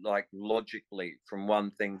it like logically from one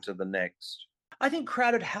thing to the next. I think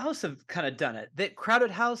Crowded House have kind of done it. That Crowded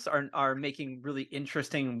House are making really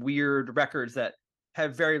interesting, weird records that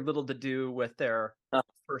have very little to do with their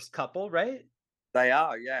first couple, right? They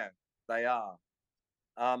are, yeah, they are.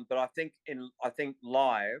 But I think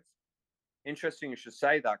live, interesting you should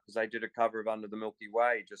say that, because they did a cover of Under the Milky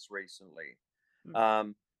Way just recently.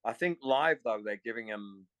 I think live though, they're giving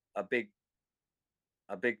them a big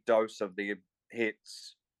dose of the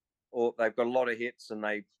hits, or they've got a lot of hits, and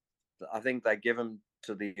I think they give them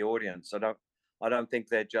to the audience. I don't think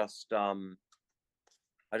they're just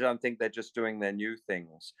doing their new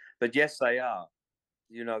things. But yes, they are.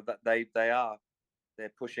 You know, that they're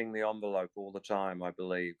pushing the envelope all the time, I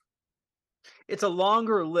believe. It's a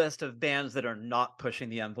longer list of bands that are not pushing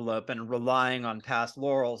the envelope and relying on past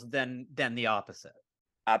laurels than the opposite.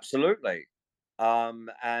 Absolutely. And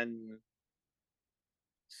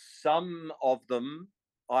some of them,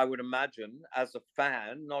 I would imagine, as a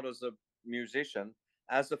fan, not as a musician,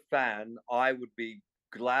 as a fan, I would be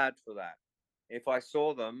glad for that. If I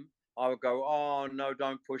saw them, I would go, oh, no,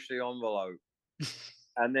 don't push the envelope.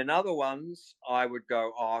 And then other ones, I would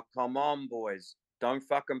go, oh, come on, boys, don't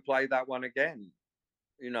fucking play that one again.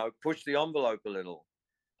 You know, push the envelope a little.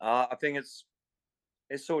 I think it's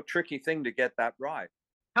sort of tricky thing to get that right.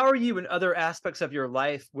 How are you in other aspects of your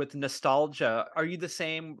life with nostalgia? Are you the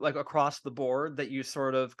same, like, across the board, that you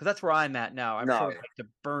sort of, because that's where I'm at now. I'm sort of like to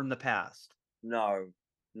burn the past. No.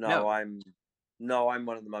 I'm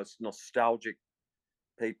one of the most nostalgic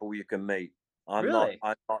people you can meet. I'm not.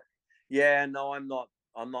 Yeah, no, I'm not.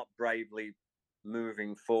 I'm not bravely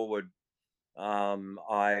moving forward. I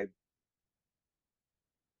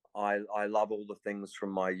love all the things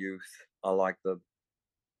from my youth. I like the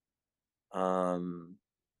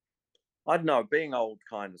I don't know, being old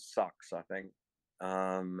kind of sucks, I think.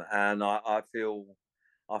 And I feel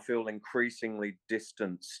increasingly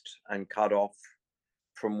distanced and cut off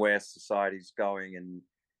from where society's going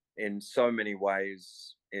in so many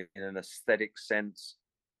ways, in an aesthetic sense.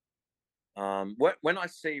 When I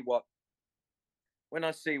see what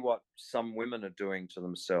some women are doing to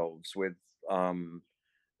themselves with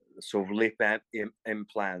sort of lip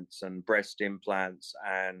implants and breast implants,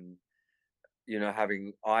 and you know,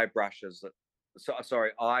 having eyebrows that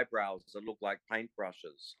look like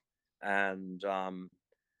paintbrushes, and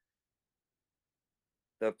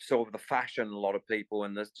the sort of the fashion, a lot of people,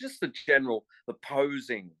 and there's just the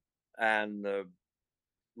posing and the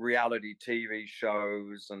reality TV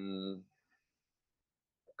shows, and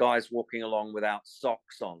guys walking along without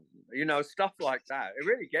socks on, you know, stuff like that. It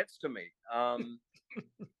really gets to me.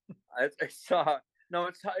 It's hard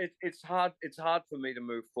for me to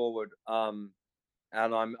move forward. And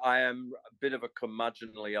I am a bit of a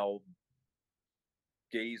curmudgeonly old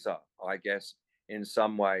geezer, I guess, in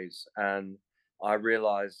some ways. And I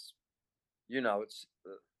realize, it's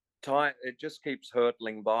time. It just keeps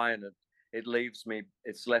hurtling by, and it leaves me.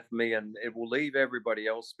 It's left me, and it will leave everybody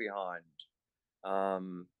else behind.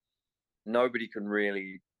 Um, nobody can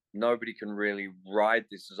really ride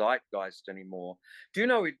this zeitgeist anymore. Do you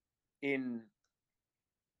know in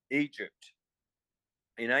Egypt,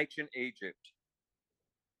 in ancient Egypt,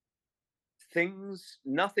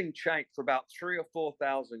 nothing changed for about 3 or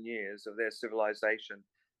 4,000 years of their civilization.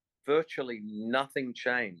 Virtually nothing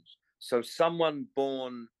changed. So someone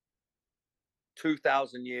born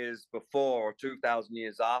 2,000 years before or 2,000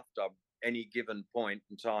 years after any given point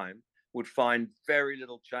in time would find very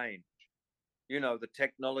little change. The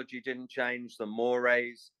technology didn't change, the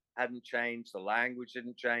mores hadn't changed, the language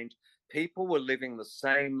didn't change. People were living the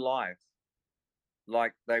same life,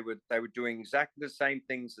 like they were doing exactly the same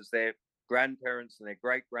things as their grandparents and their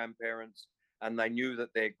great grandparents, and they knew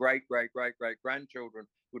that their great great great great grandchildren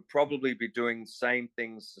would probably be doing the same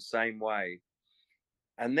things the same way.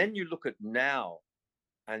 And then you look at now,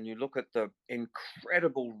 and you look at the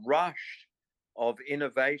incredible rush of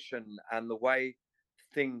innovation and the way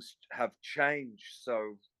things have changed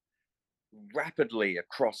so rapidly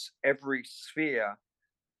across every sphere,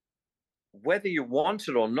 whether you want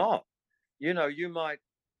it or not. You might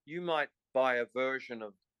buy a version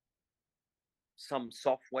of some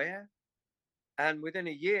software, and within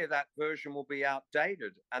a year that version will be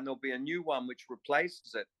outdated and there'll be a new one which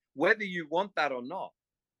replaces it, whether you want that or not.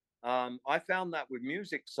 I found that with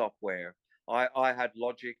music software. I had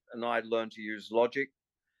Logic, and I learned to use Logic,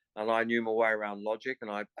 and I knew my way around Logic, and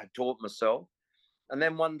I taught myself. And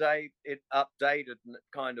then one day it updated, and it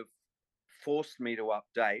kind of forced me to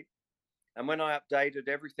update. And when I updated,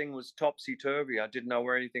 everything was topsy-turvy. I didn't know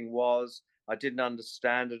where anything was. I didn't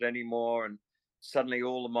understand it anymore. And suddenly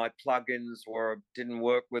all of my plugins didn't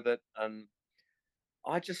work with it. And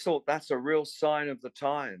I just thought that's a real sign of the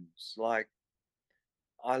times. Like,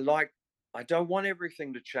 I don't want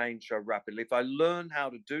everything to change so rapidly. If I learn how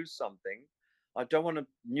to do something, I don't want a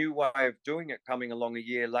new way of doing it coming along a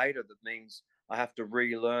year later that means I have to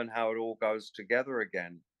relearn how it all goes together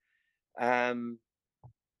again.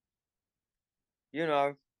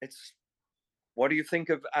 It's, what do you think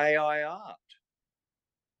of AI art?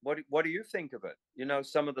 What do you think of it?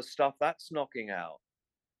 Some of the stuff that's knocking out.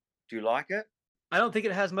 Do you like it? I don't think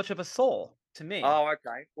it has much of a soul to me. Oh,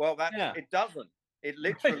 okay. Well, it doesn't. It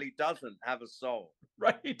literally doesn't have a soul.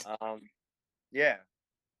 Right. Yeah.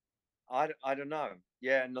 I don't know.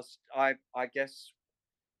 Yeah, and I guess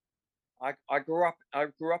I grew up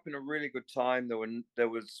in a really good time. There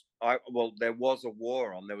was a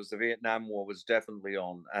war on. There was the Vietnam War was definitely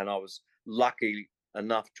on, and I was lucky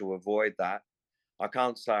enough to avoid that. I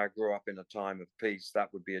can't say I grew up in a time of peace. That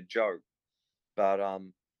would be a joke. But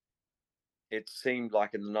it seemed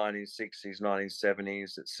like in the 1960s,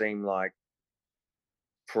 1970s, it seemed like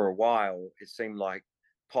for a while, it seemed like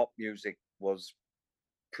pop music was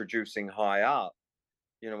producing high art.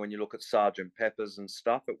 When you look at Sergeant Pepper's and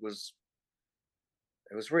stuff, it was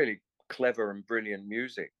really clever and brilliant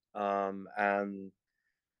music. And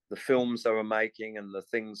the films they were making and the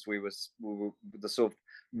things we were the sort of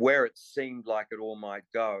where it seemed like it all might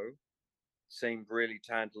go seemed really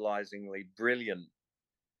tantalizingly brilliant.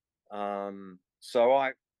 So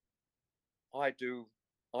I do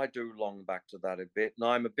long back to that a bit, and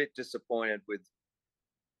I'm a bit disappointed with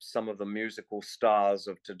some of the musical stars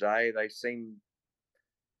of today. They seem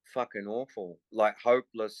fucking awful, like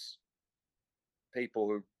hopeless people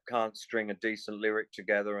who can't string a decent lyric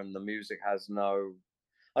together, and the music has no.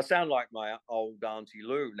 I sound like my old Auntie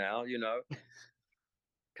Lou now,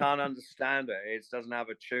 Can't understand it. It doesn't have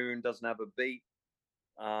a tune, doesn't have a beat.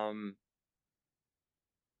 I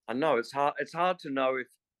know it's hard. It's hard to know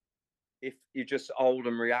if you're just old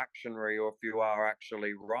and reactionary or if you are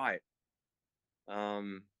actually right.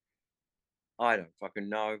 I don't fucking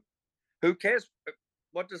know. Who cares?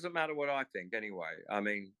 What does it matter what I think anyway? I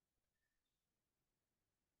mean,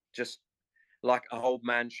 just like a old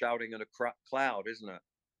man shouting at a cloud, isn't it?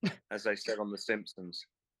 As they said on The Simpsons.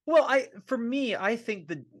 Well, for me, I think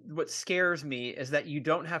that what scares me is that you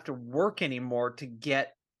don't have to work anymore to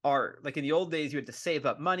get art. Like in the old days, you had to save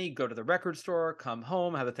up money, go to the record store, come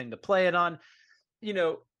home, have a thing to play it on.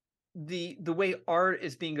 The way art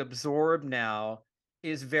is being absorbed now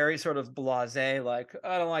is very sort of blasé, like,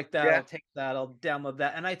 I don't like that, I'll take that, I'll download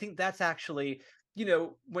that. And I think that's actually,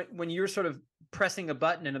 when you're sort of pressing a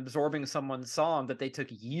button and absorbing someone's song that they took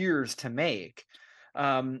years to make,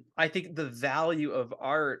 I think the value of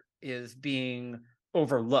art is being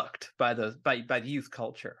overlooked by the youth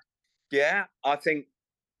culture. Yeah, I think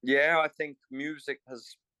Yeah, I think music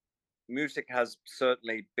has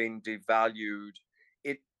certainly been devalued.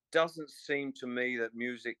 It doesn't seem to me that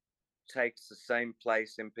music takes the same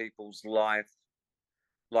place in people's life.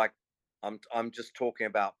 Like I'm just talking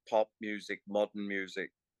about pop music, modern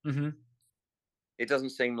music. Mm-hmm. It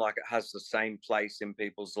doesn't seem like it has the same place in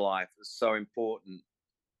people's life. It's so important.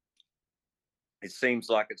 It seems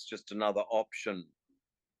like it's just another option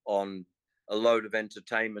on a load of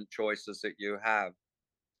entertainment choices that you have.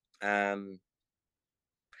 Um,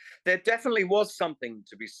 there definitely was something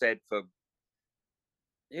to be said for,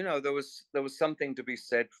 there was something to be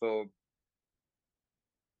said for.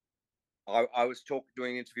 I was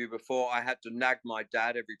doing an interview before. I had to nag my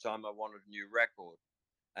dad every time I wanted a new record,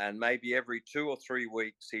 and maybe every 2 or 3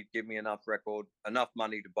 weeks he'd give me enough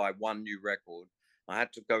money to buy one new record. I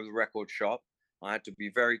had to go to the record shop. I had to be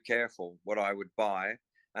very careful what I would buy,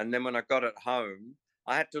 and then when I got it home,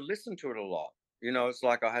 I had to listen to it a lot. It's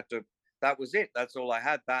like I had to. That was it. That's all I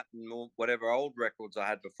had. That and whatever old records I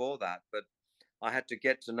had before that. But I had to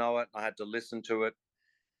get to know it. I had to listen to it.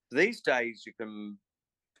 These days, you can,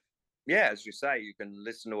 yeah, as you say, you can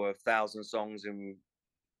listen to 1,000 songs in.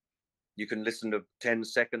 You can listen to 10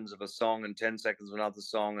 seconds of a song and 10 seconds of another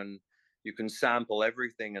song, and you can sample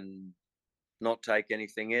everything and not take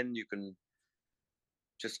anything in. You can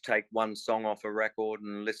just take one song off a record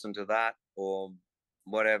and listen to that or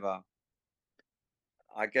whatever.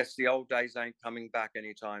 I guess the old days ain't coming back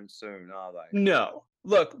anytime soon, are they? No.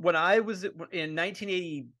 Look, when I was in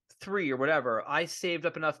 1983 or whatever, I saved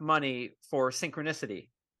up enough money for Synchronicity.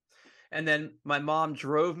 And then my mom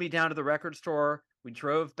drove me down to the record store. We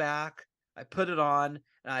drove back. I put it on,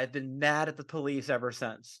 and I've been mad at the police ever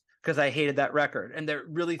since because I hated that record. And there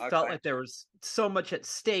really felt Okay. like there was so much at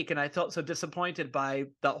stake, and I felt so disappointed by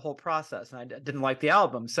that whole process. And I didn't like the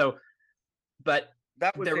album. So, but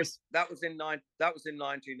That was there in was that was in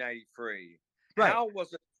 1983. right.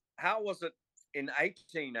 How was it in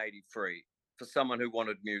 1883 for someone who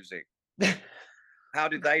wanted music? How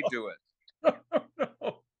did they do it?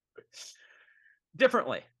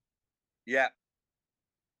 Differently. Yeah.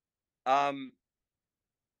 Um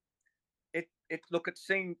it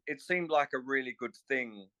seemed like a really good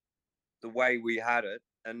thing the way we had it,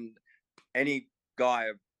 and any guy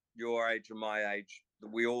of your age or my age,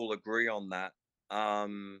 we all agree on that.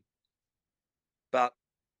 But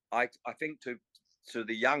I think to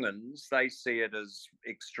the younguns, they see it as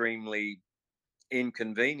extremely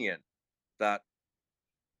inconvenient that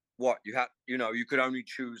what you could only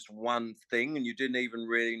choose one thing and you didn't even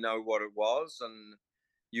really know what it was, and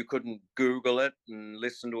you couldn't Google it and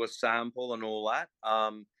listen to a sample and all that.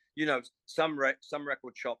 Some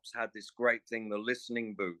record shops had this great thing, the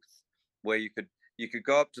listening booth, where you could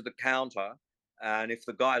go up to the counter, and if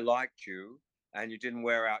the guy liked you and you didn't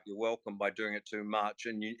wear out your welcome by doing it too much,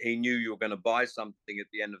 and he knew you were going to buy something at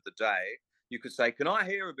the end of the day, you could say, "Can I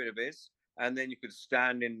hear a bit of this?" And then you could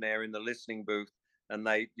stand in there in the listening booth, and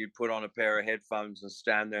you'd put on a pair of headphones and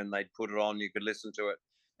stand there, and they'd put it on. You could listen to it.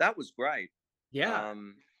 That was great. Yeah.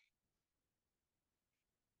 Um,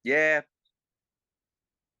 yeah,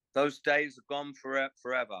 those days are gone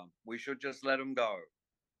forever. We should just let them go.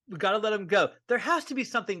 We got to let them go. There has to be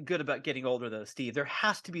something good about getting older, though, Steve. There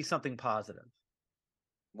has to be something positive.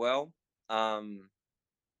 Well, I'm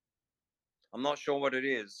not sure what it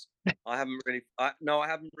is. I haven't really, no, I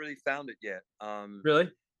haven't really found it yet. Really?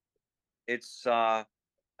 It's and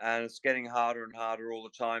it's getting harder and harder all the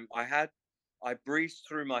time. I breezed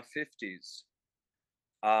through my 50s.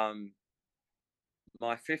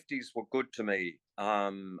 My 50s were good to me.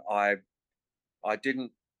 I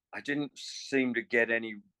didn't I didn't seem to get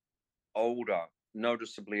any older,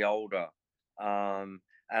 noticeably older. And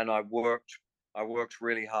I worked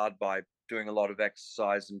really hard by doing a lot of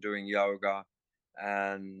exercise and doing yoga,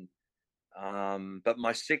 and but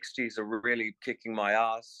my 60s are really kicking my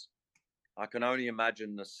ass. I can only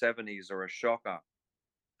imagine the 70s are a shocker.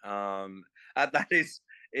 And that is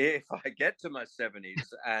if I get to my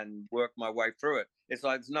 70s and work my way through it. It's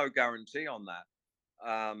like there's no guarantee on that.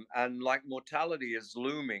 And like mortality is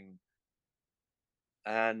looming,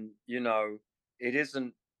 and it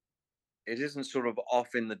isn't sort of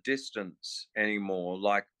off in the distance anymore,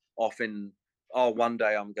 like off in, oh, one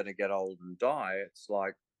day I'm going to get old and die. It's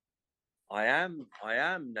like I am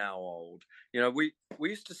now old. We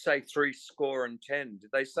used to say 70. Did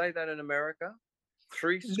they say that in America?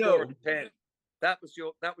 Three score No. and ten. That was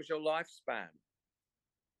your lifespan.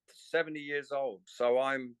 70 years old. So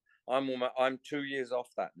I'm 2 years off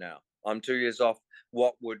that now. I'm 2 years off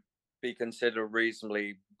what would be considered a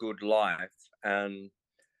reasonably good life, and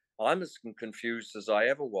I'm as confused as I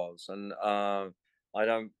ever was. And I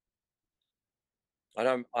don't.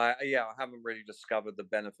 I haven't really discovered the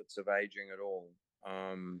benefits of aging at all.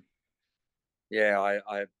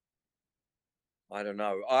 I don't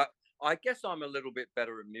know. I guess I'm a little bit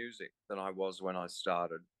better at music than I was when I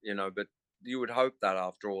started, but you would hope that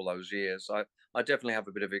after all those years. I definitely have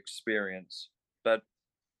a bit of experience, but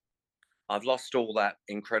I've lost all that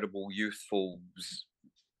incredible youthful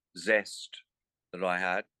zest that I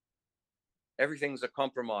had. Everything's a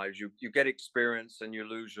compromise. You get experience and you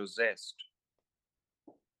lose your zest.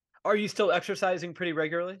 Are you still exercising pretty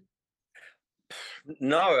regularly?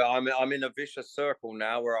 No, I'm in a vicious circle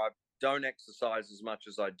now where I don't exercise as much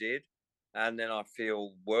as I did, and then I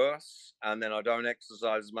feel worse, and then I don't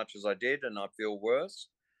exercise as much as I did, and I feel worse.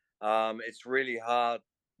 It's really hard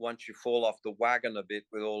once you fall off the wagon a bit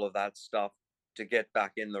with all of that stuff to get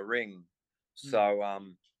back in the ring. So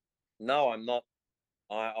no, I'm not.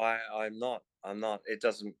 I'm not.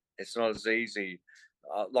 It's not as easy.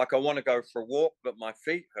 Like I want to go for a walk, but my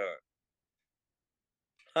feet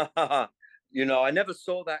hurt. I never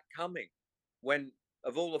saw that coming. When,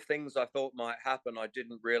 of all the things I thought might happen, I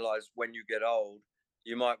didn't realize when you get old,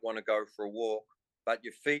 you might want to go for a walk, but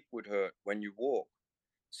your feet would hurt when you walk.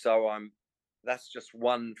 So that's just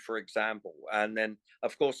one, for example. And then,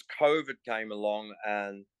 of course, COVID came along,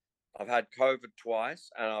 and I've had COVID twice,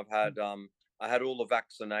 and I had all the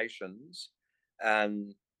vaccinations,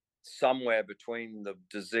 and somewhere between the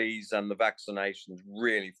disease and the vaccinations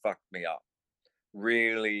really fucked me up,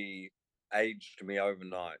 really aged me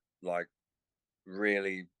overnight. Like,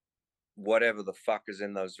 really, whatever the fuck is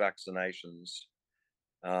in those vaccinations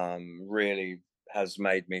really has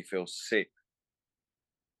made me feel sick.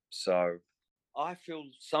 So I feel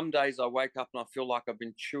some days I wake up and I feel like I've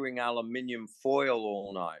been chewing aluminium foil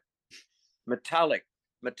all night. Metallic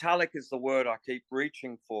is the word I keep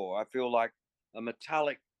reaching for. I feel like a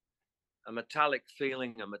metallic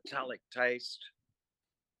feeling, a metallic taste.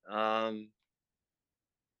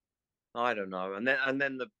 I don't know. And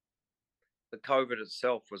then the COVID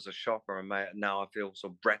itself was a shocker, and now I feel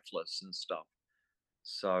so breathless and stuff.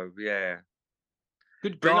 So yeah,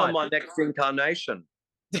 Good bring God. on my next incarnation.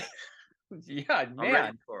 Yeah, man. I'm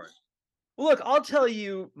ready for it. Well, look, I'll tell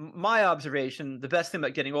you my observation. The best thing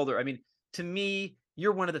about getting older, I mean, to me,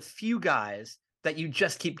 you're one of the few guys that you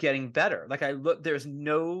just keep getting better. Like there's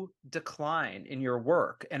no decline in your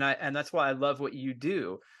work, and that's why I love what you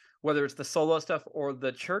do. Whether it's the solo stuff or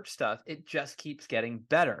the church stuff, it just keeps getting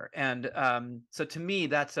better. And so to me,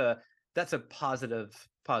 that's a positive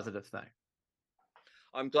thing.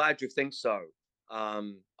 I'm glad you think so.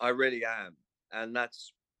 I really am, and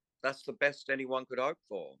that's the best anyone could hope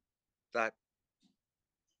for. That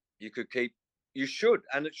you should,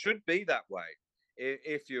 and it should be that way.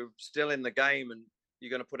 If you're still in the game and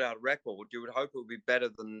you're going to put out a record, you would hope it would be better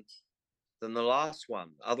than the last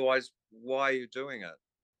one. Otherwise, why are you doing it?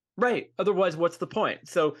 Right. Otherwise, what's the point?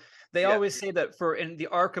 So they always say that in the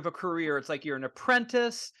arc of a career, it's like you're an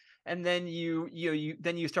apprentice, and then you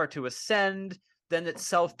start to ascend, then it's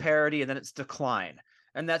self-parody, and then it's decline.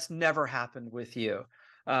 And that's never happened with you,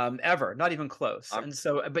 ever, not even close. It's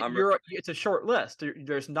a short list.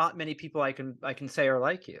 There's not many people I can say are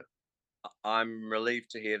like you. I'm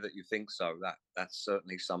relieved to hear that you think so. That's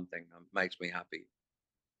certainly something that makes me happy.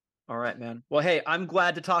 All right, man. Well, hey, I'm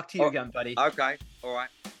glad to talk to you again, buddy. Okay. All right.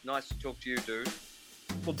 Nice to talk to you, dude.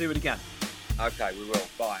 We'll do it again. Okay, we will.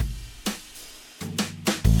 Bye.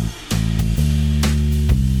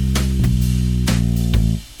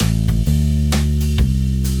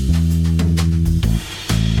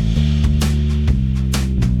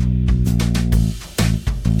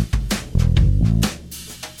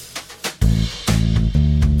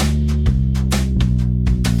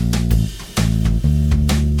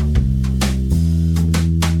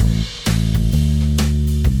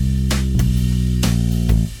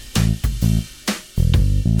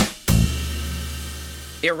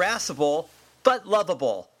 Irascible, but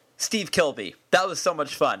lovable. Steve Kilbey. That was so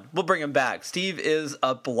much fun. We'll bring him back. Steve is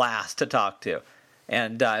a blast to talk to.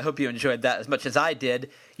 And I hope you enjoyed that as much as I did.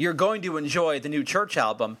 You're going to enjoy the new church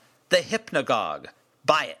album, The Hypnagogue.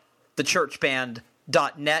 Buy it.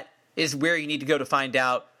 Thechurchband.net is where you need to go to find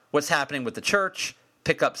out what's happening with the church,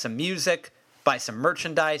 pick up some music, buy some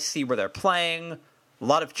merchandise, see where they're playing. A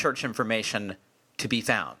lot of church information to be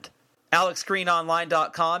found.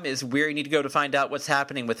 AlexGreenOnline.com is where you need to go to find out what's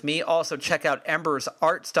happening with me. Also, check out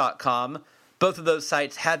EmbersArts.com. Both of those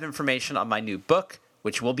sites have information on my new book,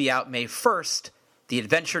 which will be out May 1st. The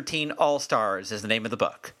Adventure Teen All-Stars is the name of the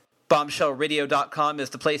book. BombshellRadio.com is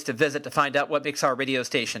the place to visit to find out what makes our radio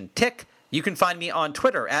station tick. You can find me on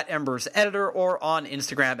Twitter at EmbersEditor or on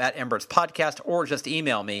Instagram at EmbersPodcast, or just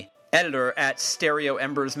email me,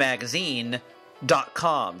 editor@StereoEmbersMagazine.com.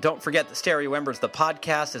 StereoEmbers.com. Don't forget that Stereo Embers, the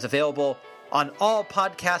podcast, is available on all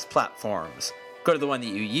podcast platforms. Go to the one that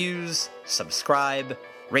you use, subscribe,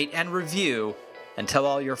 rate and review, and tell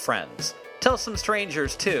all your friends. Tell some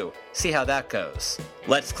strangers, too. See how that goes.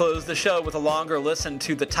 Let's close the show with a longer listen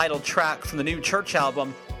to the title track from the new Church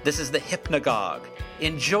album. This is The Hypnagogue.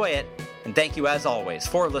 Enjoy it, and thank you, as always,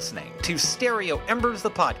 for listening to Stereo Embers, the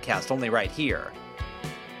podcast, only right here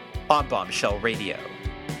on Bombshell Radio.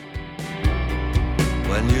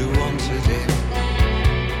 When you wanted it,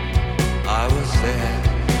 I was there.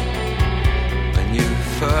 When you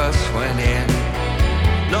first went in,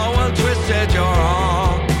 no one twisted your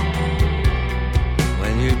arm.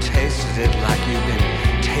 When you tasted it like you've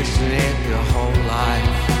been tasting it your whole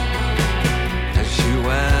life, as you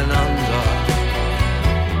went under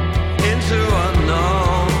into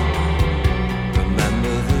unknown.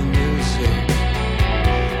 Remember the music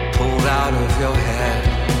pulled out of your head,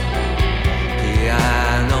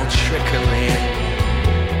 piano trickling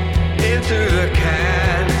into the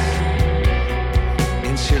cans,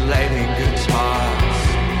 insulating guitars,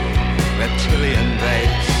 reptilian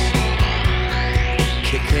bass,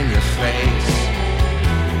 kick in your face,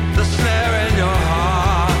 the snare in your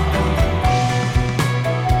heart.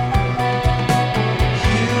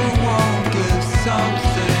 You won't give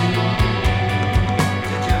something.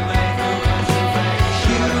 Did you make a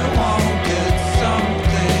reservation? You won't get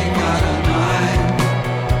something out of mine.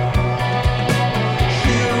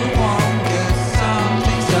 You won't get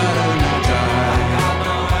something Saturday night. I got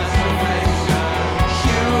no reservation.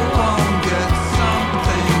 You won't get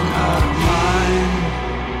something out of mine.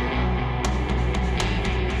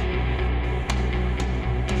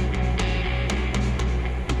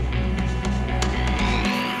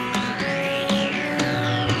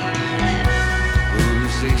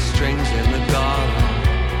 Woozy strings in the garden,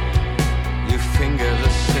 you finger the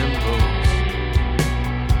cymbals,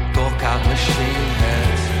 gawk out machine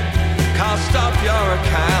heads, can't stop your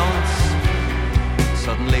accounts.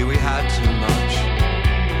 Suddenly we had too much,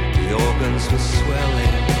 the organs were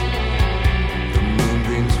swelling, the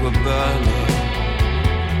moonbeams were burning,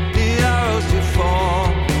 the arrows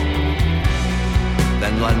deformed.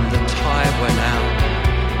 Then when the tide went out,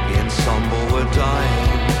 the ensemble were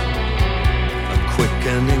dying, a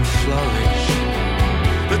quickening flourish.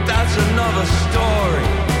 But that's another story.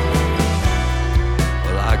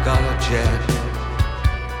 Well, I got a jet.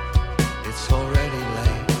 It's already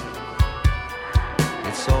late.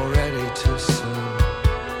 It's already too soon.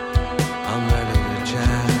 I'm ready to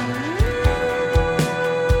jam.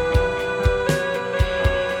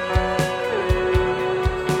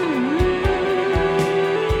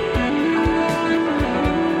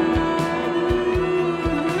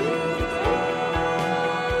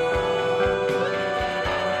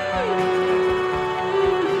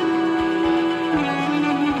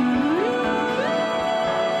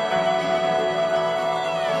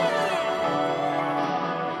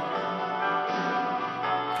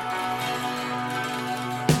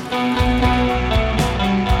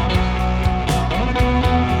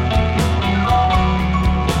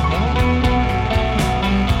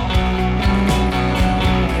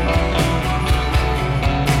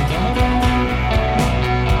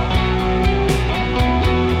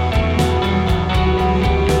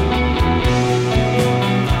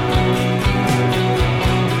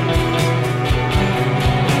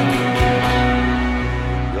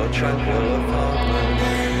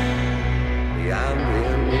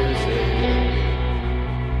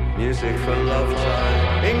 Music for love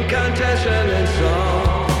time, incantation and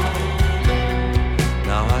song.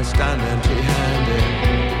 Now I stand empty-handed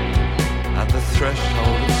at the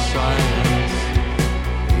threshold of silence,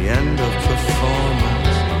 the end of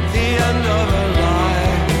performance, the end of